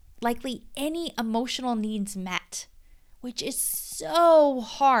likely any emotional needs met, which is so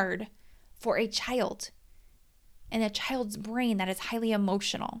hard for a child and a child's brain that is highly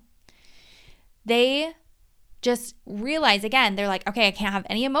emotional. They just realize, again, they're like, okay, I can't have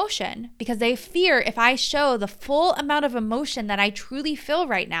any emotion because they fear if I show the full amount of emotion that I truly feel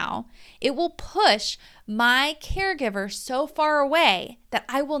right now, it will push my caregiver so far away that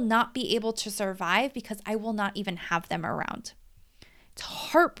I will not be able to survive because I will not even have them around. It's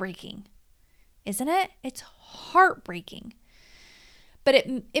heartbreaking, isn't it? It's heartbreaking. But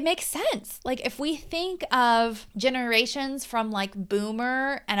it makes sense. Like if we think of generations from like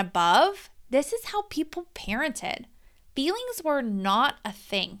boomer and above, this is how people parented. Feelings were not a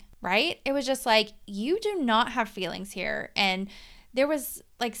thing, right? It was just like, you do not have feelings here. And there was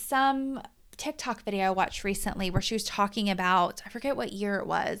like some TikTok video I watched recently where she was talking about, I forget what year it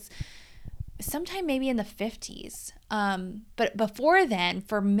was, sometime maybe in the 50s. But before then,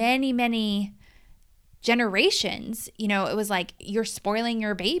 for many, many generations, you know, it was like you're spoiling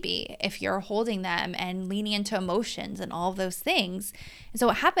your baby if you're holding them and leaning into emotions and all of those things. And so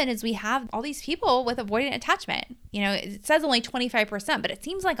what happened is we have all these people with avoidant attachment. You know, it says only 25%, but it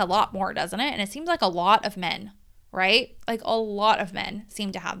seems like a lot more, doesn't it? And it seems like a lot of men, right? Like a lot of men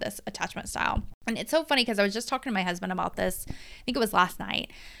seem to have this attachment style. And it's so funny because I was just talking to my husband about this. I think it was last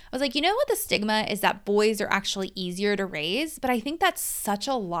night. I was like, you know what the stigma is that boys are actually easier to raise? But I think that's such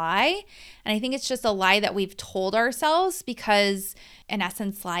a lie. And I think it's just a lie that we've told ourselves because in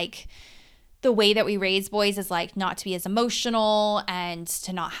essence, like the way that we raise boys is like not to be as emotional and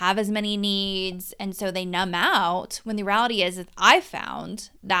to not have as many needs. And so they numb out when the reality is I've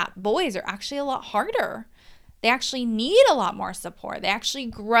found that boys are actually a lot harder. They actually need a lot more support. They actually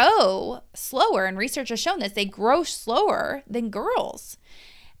grow slower. And research has shown this. They grow slower than girls.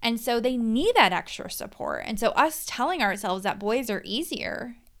 And so they need that extra support. And so us telling ourselves that boys are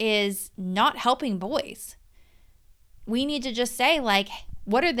easier is not helping boys. We need to just say, like,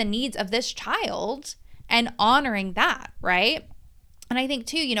 what are the needs of this child and honoring that, right? And I think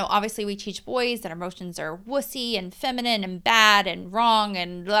too, you know, obviously we teach boys that emotions are wussy and feminine and bad and wrong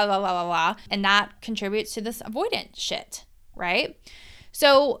and blah, blah, blah, blah, blah. And that contributes to this avoidant shit, right?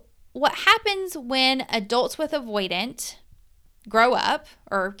 So what happens when adults with avoidant grow up,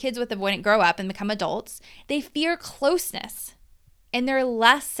 or kids with avoidant grow up and become adults, they fear closeness and they're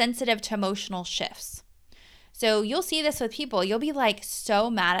less sensitive to emotional shifts. So you'll see this with people. You'll be like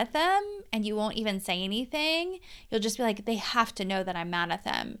so mad at them and you won't even say anything. You'll just be like, they have to know that I'm mad at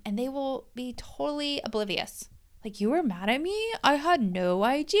them. And they will be totally oblivious. Like, you were mad at me? I had no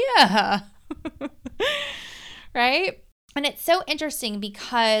idea. Right? And it's so interesting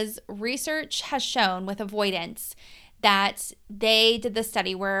because research has shown with avoidance that they did this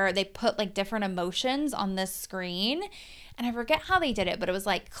study where they put like different emotions on this screen. And I forget how they did it, but it was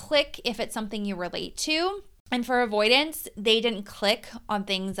like click if it's something you relate to. And for avoidance, they didn't click on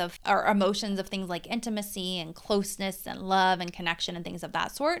things of or emotions of things like intimacy and closeness and love and connection and things of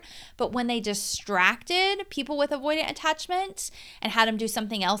that sort. But when they distracted people with avoidant attachment and had them do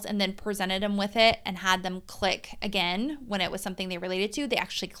something else and then presented them with it and had them click again when it was something they related to, they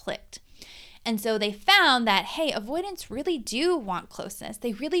actually clicked. And so they found that, hey, avoidants really do want closeness.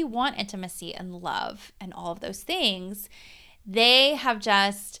 They really want intimacy and love and all of those things. They have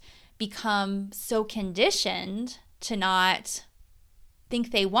just become so conditioned to not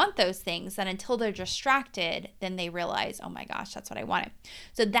think they want those things that until they're distracted, then they realize, oh my gosh, that's what I wanted.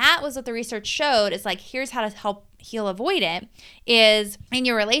 So that was what the research showed is like, here's how to help heal avoidant is in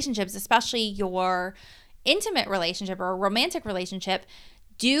your relationships, especially your intimate relationship or a romantic relationship,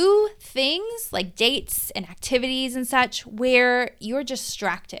 do things like dates and activities and such where you're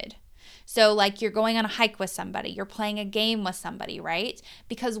distracted. So like you're going on a hike with somebody, you're playing a game with somebody, right?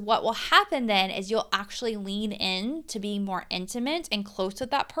 Because what will happen then is you'll actually lean in to being more intimate and close with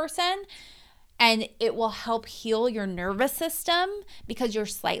that person. And it will help heal your nervous system because you're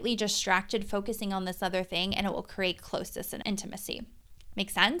slightly distracted focusing on this other thing, and it will create closeness and intimacy.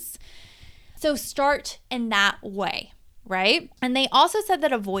 Make sense? So start in that way. Right? And they also said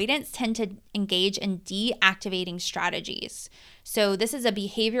that avoidants tend to engage in deactivating strategies. So this is a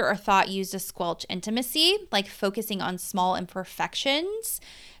behavior or thought used to squelch intimacy, like focusing on small imperfections.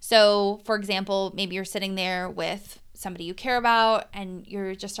 So for example, maybe you're sitting there with somebody you care about and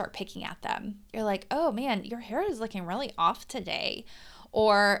you just start picking at them. You're like, oh man, your hair is looking really off today.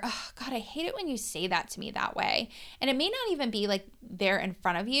 Or, oh, God, I hate it when you say that to me that way. And it may not even be like there in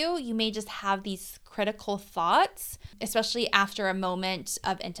front of you. You may just have these critical thoughts, especially after a moment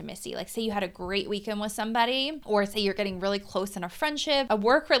of intimacy. Like say you had a great weekend with somebody, or say you're getting really close in a friendship, a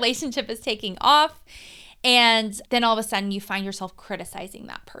work relationship is taking off. And then all of a sudden you find yourself criticizing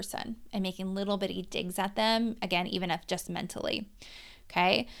that person and making little bitty digs at them, again, even if just mentally.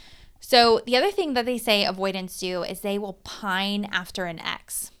 Okay. So the other thing that they say avoidants do is they will pine after an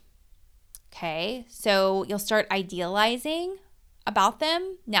ex. Okay, so you'll start idealizing about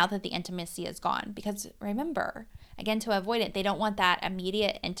them now that the intimacy is gone. Because remember, again, to avoid it, they don't want that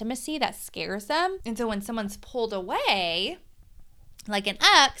immediate intimacy that scares them. And so when someone's pulled away, like an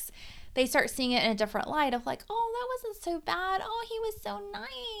ex, they start seeing it in a different light of like, oh, that wasn't so bad. Oh, he was so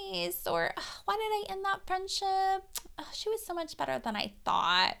nice. Or why did I end that friendship? Oh, she was so much better than I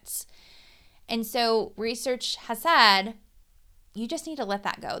thought. And so research has said, you just need to let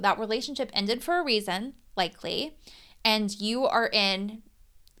that go. That relationship ended for a reason, likely. And you are in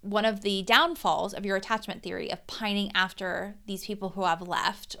one of the downfalls of your attachment theory of pining after these people who have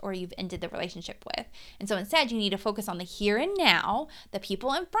left or you've ended the relationship with. And so instead, you need to focus on the here and now, the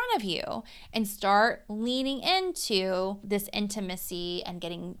people in front of you, and start leaning into this intimacy and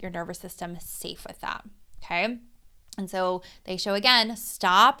getting your nervous system safe with that. Okay. And so they show again,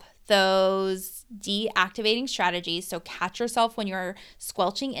 stop those deactivating strategies. So catch yourself when you're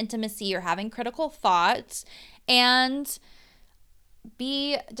squelching intimacy or having critical thoughts, and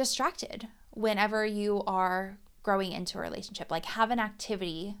be distracted whenever you are growing into a relationship. Like have an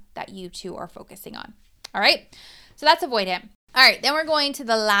activity that you two are focusing on. All right. So that's avoidant. All right. Then we're going to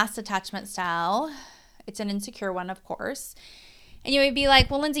the last attachment style. It's an insecure one, of course. And you would be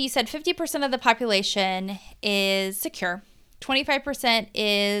like, well, Lindsay, you said 50% of the population is secure. 25%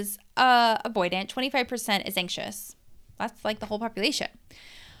 is avoidant. 25% is anxious. That's like the whole population.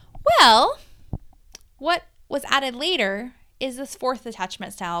 Well, what was added later is this fourth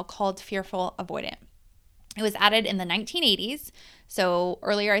attachment style called fearful avoidant. It was added in the 1980s. So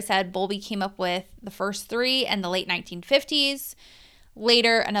earlier I said Bowlby came up with the first three in the late 1950s.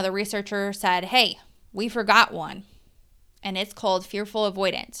 Later, another researcher said, hey, we forgot one. And it's called fearful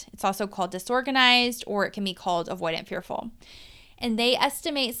avoidant. It's also called disorganized, or it can be called avoidant fearful. And they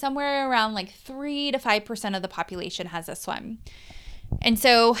estimate somewhere around like 3 to 5% of the population has this one. And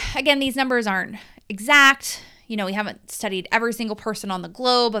so, again, these numbers aren't exact. You know, we haven't studied every single person on the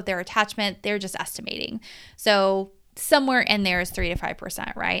globe of their attachment. They're just estimating. So somewhere in there is 3 to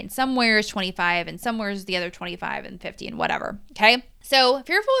 5%, right? And somewhere is 25, and somewhere is the other 25 and 50 and whatever. Okay. So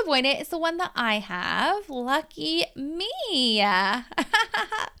fearful avoidant is the one that I have. Lucky me.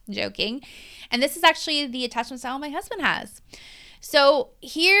 Joking. And this is actually the attachment style my husband has. So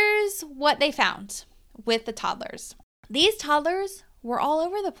here's what they found with the toddlers. These toddlers were all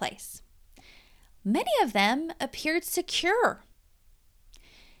over the place. Many of them appeared secure.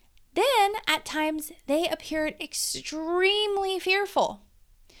 Then at times they appeared extremely fearful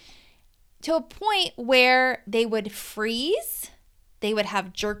to a point where they would freeze. They would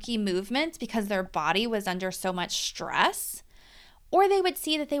have jerky movements because their body was under so much stress, or they would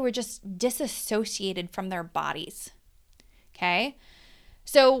see that they were just disassociated from their bodies. Okay?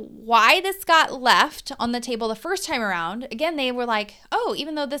 So why this got left on the table the first time around, again, they were like, oh,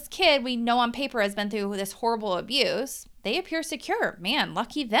 even though this kid we know on paper has been through this horrible abuse, they appear secure. Man,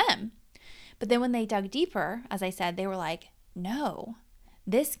 lucky them. But then when they dug deeper, as I said, they were like, no,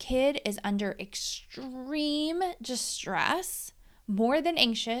 this kid is under extreme distress, more than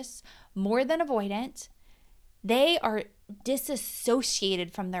anxious, more than avoidant. They are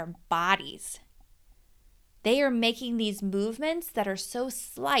disassociated from their bodies. They are making these movements that are so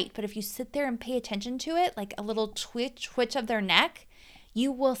slight, but if you sit there and pay attention to it, like a little twitch of their neck,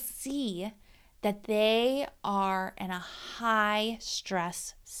 you will see that they are in a high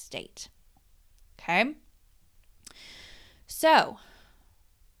stress state. Okay? So,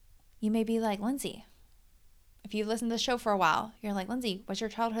 you may be like, Lindsay, if you've listened to the show for a while, you're like, Lindsay, was your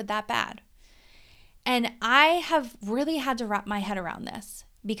childhood that bad? And I have really had to wrap my head around this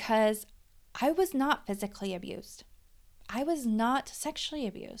because I was not physically abused. I was not sexually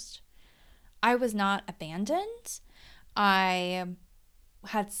abused. I was not abandoned. I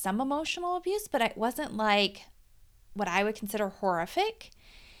had some emotional abuse, but it wasn't like what I would consider horrific.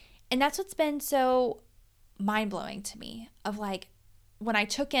 And that's what's been so mind-blowing to me of like, when I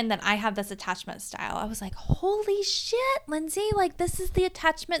took in that I have this attachment style, I was like, holy shit, Lindsay, like this is the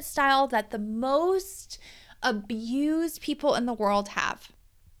attachment style that the most abused people in the world have.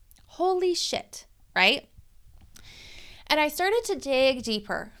 Holy shit, right? And I started to dig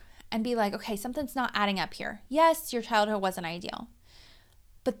deeper and be like, okay, something's not adding up here. Yes, your childhood wasn't ideal,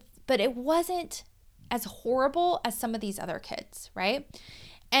 but it wasn't as horrible as some of these other kids, right?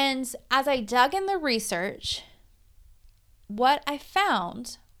 And as I dug in the research, what I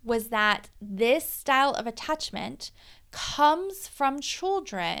found was that this style of attachment comes from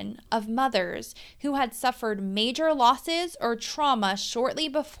children of mothers who had suffered major losses or trauma shortly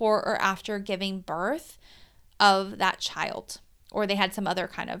before or after giving birth of that child, or they had some other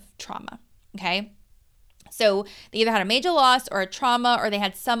kind of trauma, okay? So they either had a major loss or a trauma, or they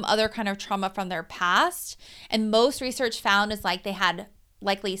had some other kind of trauma from their past. And most research found is like they had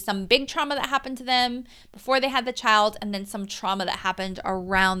likely some big trauma that happened to them before they had the child, and then some trauma that happened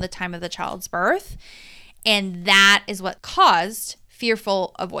around the time of the child's birth. And that is what caused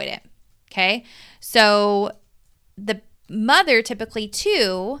fearful avoidant. Okay. So the mother typically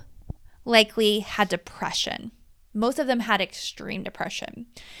too likely had depression. Most of them had extreme depression.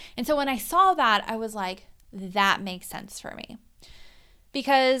 And so when I saw that, I was like, that makes sense for me.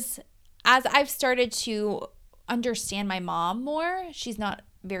 Because as I've started to understand my mom more, she's not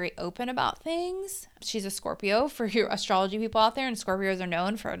very open about things. She's a Scorpio for your astrology people out there, and Scorpios are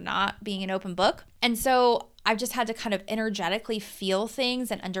known for not being an open book. And so I've just had to kind of energetically feel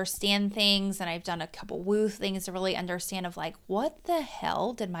things and understand things. And I've done a couple woo things to really understand of like, what the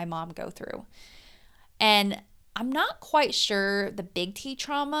hell did my mom go through? And I'm not quite sure the big T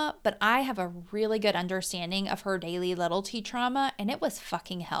trauma, but I have a really good understanding of her daily little T trauma, and it was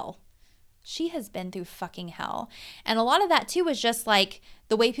fucking hell. She has been through fucking hell. And a lot of that too was just like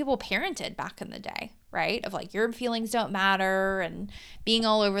the way people parented back in the day, right? Of like, your feelings don't matter, and being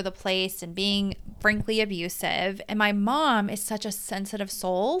all over the place and being frankly abusive. And my mom is such a sensitive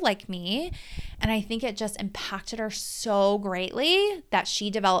soul like me. And I think it just impacted her so greatly that she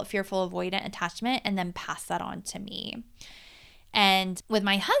developed fearful avoidant attachment and then passed that on to me. And with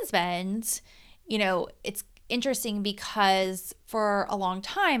my husband, you know, it's interesting because for a long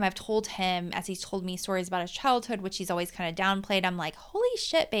time I've told him, as he's told me stories about his childhood, which he's always kind of downplayed, I'm like, holy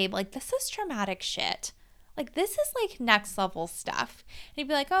shit, babe, like this is traumatic shit. Like this is like next level stuff. And he'd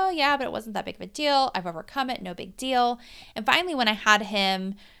be like, oh yeah, but it wasn't that big of a deal. I've overcome it. No big deal. And finally, when I had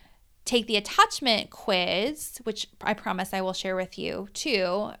him take the attachment quiz, which I promise I will share with you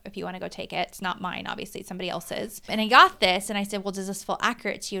too, if you want to go take it. It's not mine, obviously, it's somebody else's. And I got this and I said, well, does this feel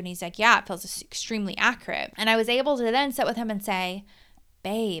accurate to you? And he's like, yeah, it feels extremely accurate. And I was able to then sit with him and say,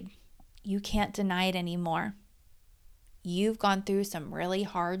 babe, you can't deny it anymore. You've gone through some really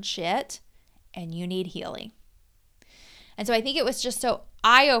hard shit and you need healing. And so I think it was just so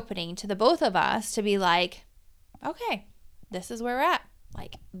eye-opening to the both of us to be like, okay, this is where we're at.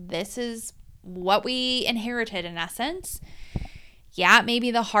 Like, this is what we inherited in essence. Yeah, it may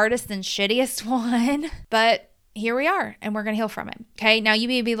be the hardest and shittiest one, but here we are and we're going to heal from it. Okay. Now you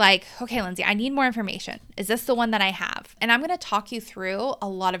may be like, okay, Lindsay, I need more information. Is this the one that I have? And I'm going to talk you through a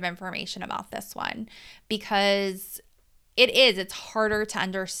lot of information about this one because It's harder to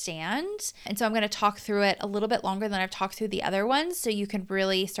understand. And so I'm going to talk through it a little bit longer than I've talked through the other ones so you can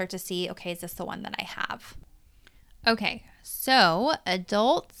really start to see, okay, is this the one that I have? Okay, so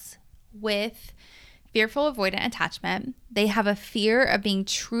adults with fearful avoidant attachment, they have a fear of being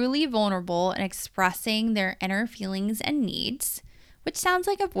truly vulnerable and expressing their inner feelings and needs, which sounds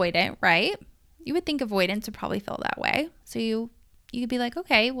like avoidant, right? You would think avoidance would probably feel that way. So you could be like,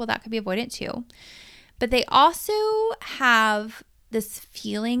 okay, well, that could be avoidant too. But they also have this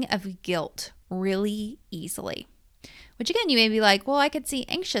feeling of guilt really easily, which again, you may be like, well, I could see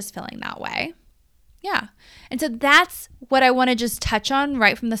anxious feeling that way. Yeah. And so that's what I want to just touch on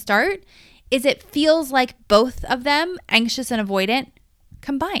right from the start is it feels like both of them, anxious and avoidant,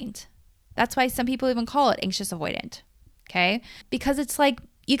 combined. That's why some people even call it anxious avoidant. Okay? Because it's like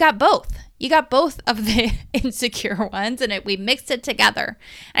you got both. You got both of the insecure ones and we mixed it together.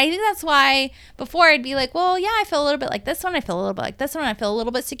 And I think that's why before I'd be like, well, yeah, I feel a little bit like this one. I feel a little bit like this one. I feel a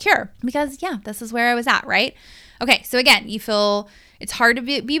little bit secure because, yeah, this is where I was at, right? Okay, so again, you feel it's hard to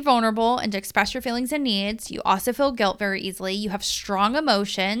be vulnerable and to express your feelings and needs. You also feel guilt very easily. You have strong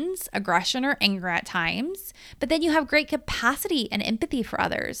emotions, aggression or anger at times, but then you have great capacity and empathy for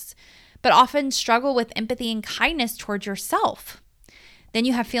others, but often struggle with empathy and kindness towards yourself. Then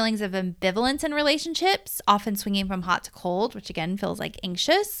you have feelings of ambivalence in relationships, often swinging from hot to cold, which again feels like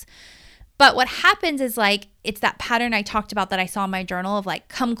anxious. But what happens is like, it's that pattern I talked about that I saw in my journal of like,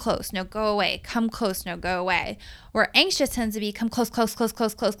 come close, no, go away, come close, no, go away. Where anxious tends to be come close, close, close,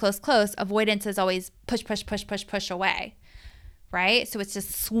 close, close, close, close. Avoidance is always push, push, push, push, push away, right? So it's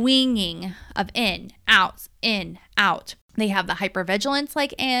just swinging of in, out. They have the hypervigilance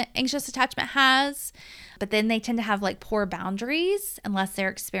like anxious attachment has, but then they tend to have like poor boundaries unless they're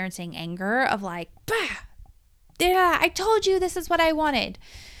experiencing anger of like, bah, yeah, I told you this is what I wanted.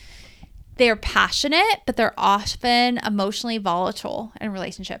 They're passionate, but they're often emotionally volatile in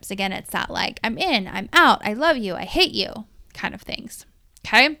relationships. Again, it's that like, I'm in, I'm out, I love you, I hate you kind of things.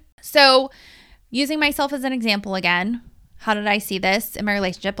 Okay. So using myself as an example again, how did I see this in my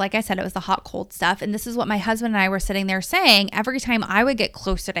relationship? Like I said, it was the hot, cold stuff. And this is what my husband and I were sitting there saying. Every time I would get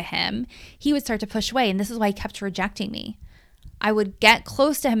closer to him, he would start to push away. And this is why he kept rejecting me. I would get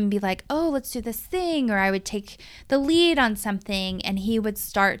close to him and be like, oh, let's do this thing. Or I would take the lead on something and he would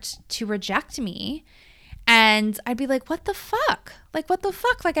start to reject me. And I'd be like, what the fuck? Like, what the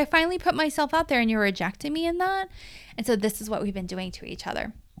fuck? Like, I finally put myself out there and you're rejecting me in that. And so this is what we've been doing to each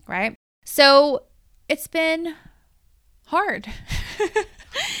other, right? So it's been hard,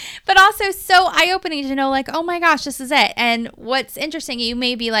 but also so eye-opening to know like, oh my gosh, this is it. And what's interesting, you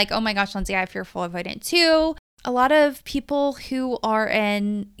may be like, oh my gosh, Lindsay, I have fearful avoidant too. A lot of people who are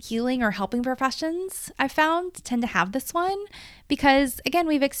in healing or helping professions, I've found, tend to have this one because, again,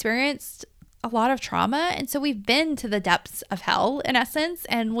 we've experienced a lot of trauma. And so we've been to the depths of hell, in essence.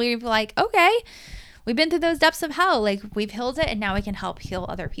 And we've like, okay, we've been through those depths of hell. Like, we've healed it and now we can help heal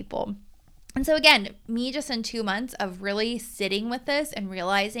other people. And so again, me just in 2 months of really sitting with this and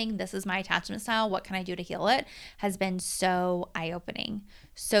realizing this is my attachment style, what can I do to heal it, has been so eye-opening.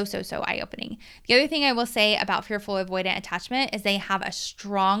 So eye-opening. The other thing I will say about fearful avoidant attachment is they have a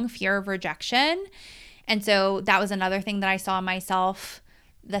strong fear of rejection. And so that was another thing that I saw in myself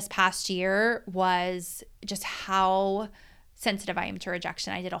this past year was just how sensitive I am to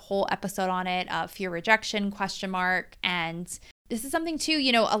rejection. I did a whole episode on it, fear rejection, ? And this is something too,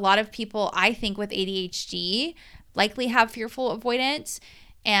 you know, a lot of people I think with ADHD likely have fearful avoidance.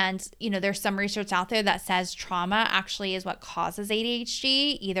 And, you know, there's some research out there that says trauma actually is what causes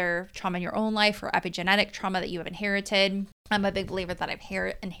ADHD, either trauma in your own life or epigenetic trauma that you have inherited. I'm a big believer that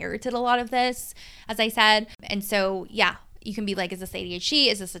I've inherited a lot of this, as I said. And so, yeah, you can be like, is this ADHD?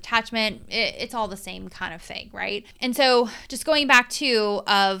 Is this attachment? It's all the same kind of thing, right? And so just going back to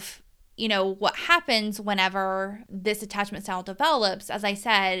you know, what happens whenever this attachment style develops, as I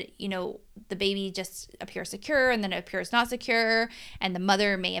said, you know, the baby just appears secure and then it appears not secure, and the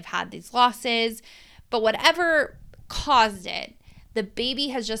mother may have had these losses, but whatever caused it, the baby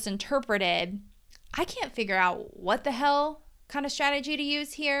has just interpreted, I can't figure out what the hell kind of strategy to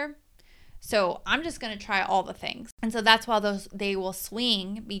use here. So I'm just going to try all the things. And so that's why they will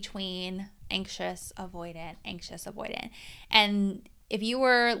swing between anxious, avoidant. And if you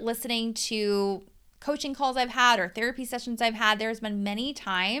were listening to coaching calls I've had or therapy sessions I've had, there's been many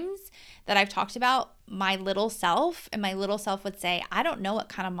times that I've talked about my little self, and my little self would say, I don't know what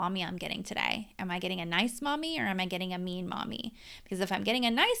kind of mommy I'm getting today. Am I getting a nice mommy or am I getting a mean mommy? Because if I'm getting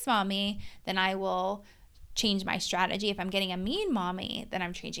a nice mommy, then I will change my strategy. If I'm getting a mean mommy, then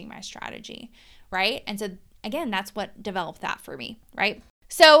I'm changing my strategy, right? And so again, that's what developed that for me, right?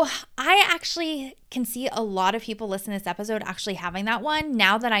 So I actually can see a lot of people listening to this episode actually having that one.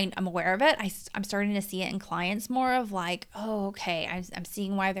 Now that I'm aware of it, I'm starting to see it in clients more of like, oh, okay, I'm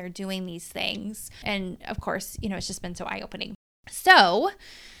seeing why they're doing these things. And of course, it's just been so eye-opening. So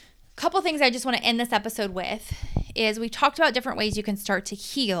a couple things I just want to end this episode with is we talked about different ways you can start to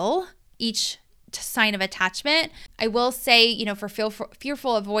heal each sign of attachment. I will say, for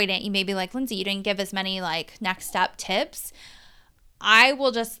fearful avoidant, you may be like, Lindsay, you didn't give as many like next step tips. I will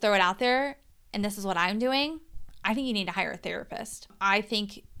just throw it out there, and this is what I'm doing. I think you need to hire a therapist. I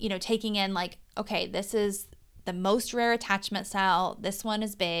think, taking in like, okay, this is the most rare attachment style. This one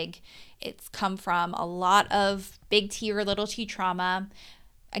is big. It's come from a lot of big T or little t trauma.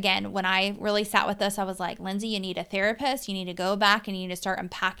 Again, when I really sat with this, I was like, Lindsay, you need a therapist. You need to go back and you need to start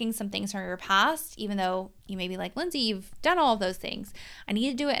unpacking some things from your past, even though you may be like, Lindsay, you've done all of those things. I need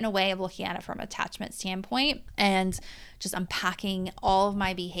to do it in a way of looking at it from an attachment standpoint and just unpacking all of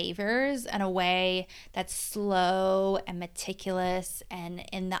my behaviors in a way that's slow and meticulous and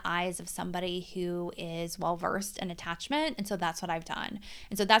in the eyes of somebody who is well-versed in attachment. And so that's what I've done.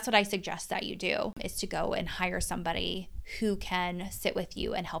 And so that's what I suggest that you do, is to go and hire somebody who can sit with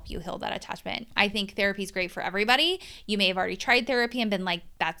you and help you heal that attachment. I think therapy is great for everybody. You may have already tried therapy and been like,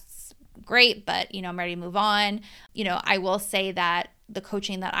 that's great, but I'm ready to move on. I will say that the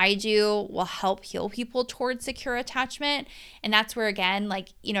coaching that I do will help heal people towards secure attachment. And that's where, again, like,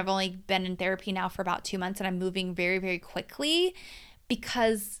 I've only been in therapy now for about 2 months and I'm moving very, very quickly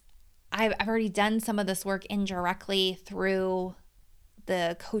because I've already done some of this work indirectly through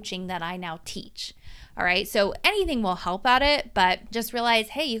the coaching that I now teach. All right. So anything will help at it, but just realize,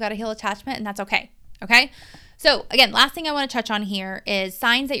 hey, you got to heal attachment and that's okay. Okay. So again, last thing I want to touch on here is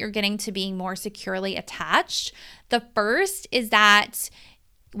signs that you're getting to being more securely attached. The first is that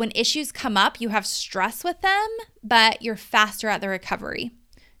when issues come up, you have stress with them, but you're faster at the recovery.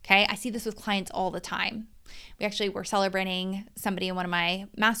 Okay. I see this with clients all the time. We actually were celebrating somebody in one of my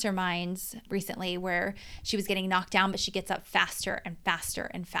masterminds recently where she was getting knocked down, but she gets up faster and faster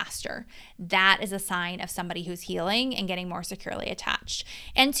and faster. That is a sign of somebody who's healing and getting more securely attached.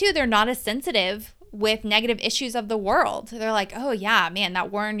 And two, they're not as sensitive with negative issues of the world. They're like, oh yeah, man,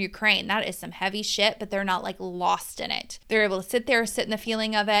 that war in Ukraine, that is some heavy shit, but they're not like lost in it. They're able to sit in the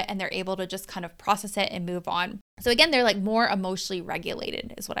feeling of it, and they're able to just kind of process it and move on. So again, they're like more emotionally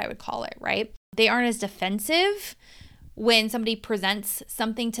regulated is what I would call it, right? They aren't as defensive when somebody presents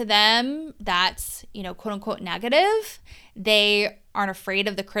something to them that's, quote unquote negative. They aren't afraid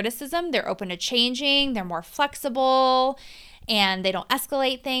of the criticism. They're open to changing. They're more flexible. And they don't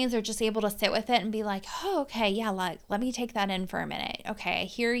escalate things. They're just able to sit with it and be like, oh, okay, yeah, let me take that in for a minute. Okay, I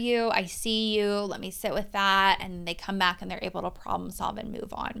hear you. I see you. Let me sit with that. And they come back and they're able to problem solve and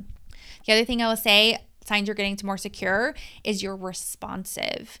move on. The other thing I will say, signs you're getting to more secure, is you're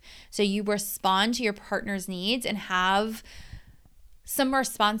responsive. So you respond to your partner's needs and have some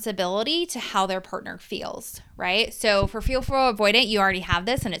responsibility to how their partner feels, right? So for fearful avoidant, you already have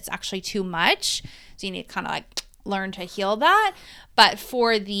this and it's actually too much. So you need to kind of like learn to heal that. But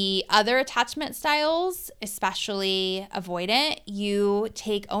for the other attachment styles, especially avoidant, you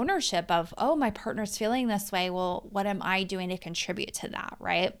take ownership of, oh, my partner's feeling this way. Well, what am I doing to contribute to that,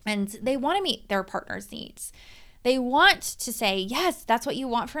 right? And they want to meet their partner's needs. They want to say, yes, that's what you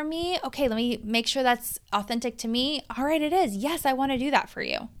want from me. Okay, let me make sure that's authentic to me. All right, it is. Yes, I want to do that for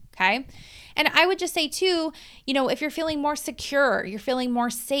you. Okay. And I would just say too, if you're feeling more secure, you're feeling more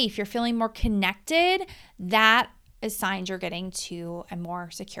safe, you're feeling more connected, that is signs you're getting to a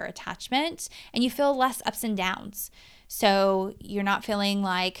more secure attachment, and you feel less ups and downs. So you're not feeling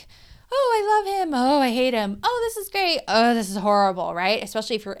like, oh, I love him. Oh, I hate him. Oh, this is great. Oh, this is horrible, right?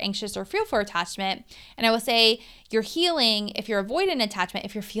 Especially if you're anxious or fearful attachment. And I will say you're healing if you're avoidant attachment,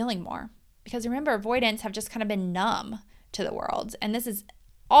 if you're feeling more. Because remember, avoidants have just kind of been numb to the world. And this is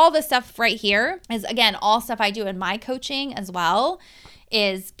all this stuff right here is, again, all stuff I do in my coaching as well,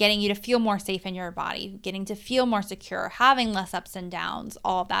 is getting you to feel more safe in your body, getting to feel more secure, having less ups and downs,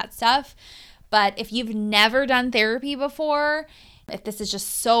 all of that stuff. But if you've never done therapy before, if this is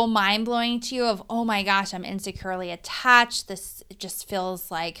just so mind-blowing to you of, oh my gosh, I'm insecurely attached, this just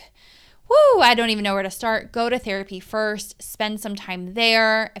feels like, woo, I don't even know where to start, go to therapy first, spend some time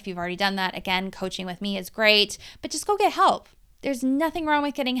there. If you've already done that, again, coaching with me is great, but just go get help. There's nothing wrong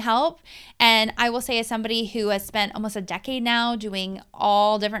with getting help. And I will say, as somebody who has spent almost a decade now doing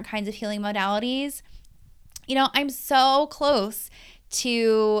all different kinds of healing modalities, I'm so close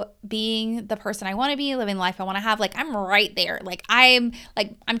to being the person I want to be, living the life I want to have. Like, I'm right there. I'm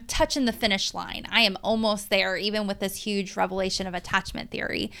touching the finish line. I am almost there, even with this huge revelation of attachment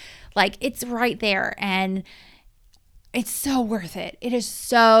theory. Like, it's right there. And it's so worth it. It is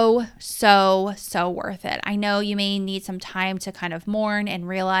so, so, so worth it. I know you may need some time to kind of mourn and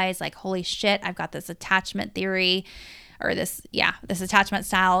realize like, holy shit, I've got this attachment theory or this attachment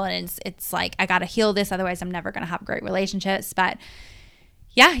style. And it's like, I got to heal this. Otherwise I'm never going to have great relationships. But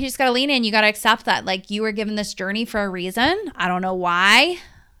yeah, you just got to lean in. You got to accept that like you were given this journey for a reason. I don't know why.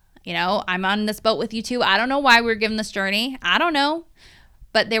 You know, I'm on this boat with you too. I don't know why we were given this journey. I don't know.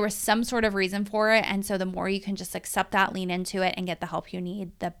 But there was some sort of reason for it. And so the more you can just accept that, lean into it, and get the help you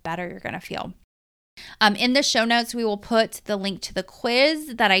need, the better you're going to feel. In the show notes, we will put the link to the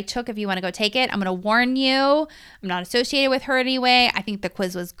quiz that I took if you want to go take it. I'm going to warn you, I'm not associated with her anyway. I think the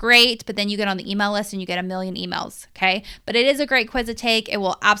quiz was great, but then you get on the email list and you get a million emails, okay? But it is a great quiz to take. It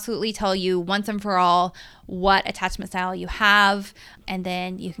will absolutely tell you once and for all what attachment style you have, and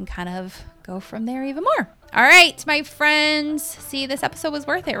then you can kind of go from there even more. All right, my friends. See, this episode was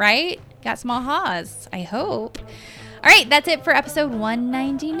worth it, right? Got some ahas, I hope. All right, that's it for episode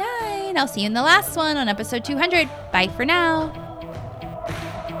 199. I'll see you in the last one on episode 200. Bye for now.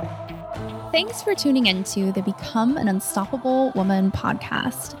 Thanks for tuning into the Become an Unstoppable Woman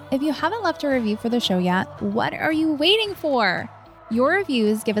podcast. If you haven't left a review for the show yet, what are you waiting for? Your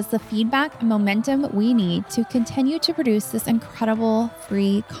reviews give us the feedback and momentum we need to continue to produce this incredible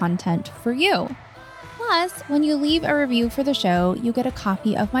free content for you. Plus, when you leave a review for the show, you get a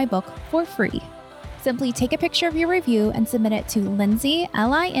copy of my book for free. Simply take a picture of your review and submit it to Lindsay,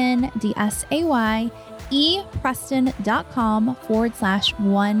 LINDSAY,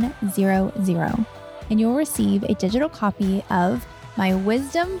 epreston.com/100. And you'll receive a digital copy of my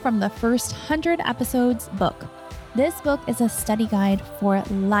Wisdom from the First 100 Episodes book. This book is a study guide for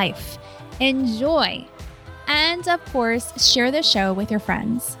life. Enjoy! And of course, share the show with your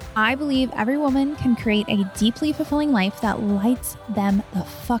friends. I believe every woman can create a deeply fulfilling life that lights them the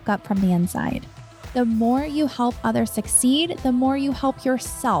fuck up from the inside. The more you help others succeed, the more you help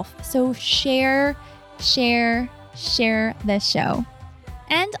yourself. So share this show.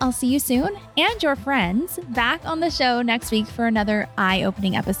 And I'll see you soon and your friends back on the show next week for another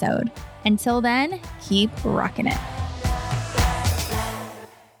eye-opening episode. Until then, keep rocking it.